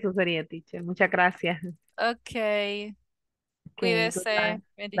 solamente eso sería, teacher. Muchas gracias. Ok. Ok, goodbye. Cuídese.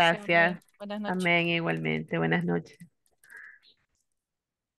 Bendiciones. Gracias. Buenas noches. Amén, igualmente. Buenas noches.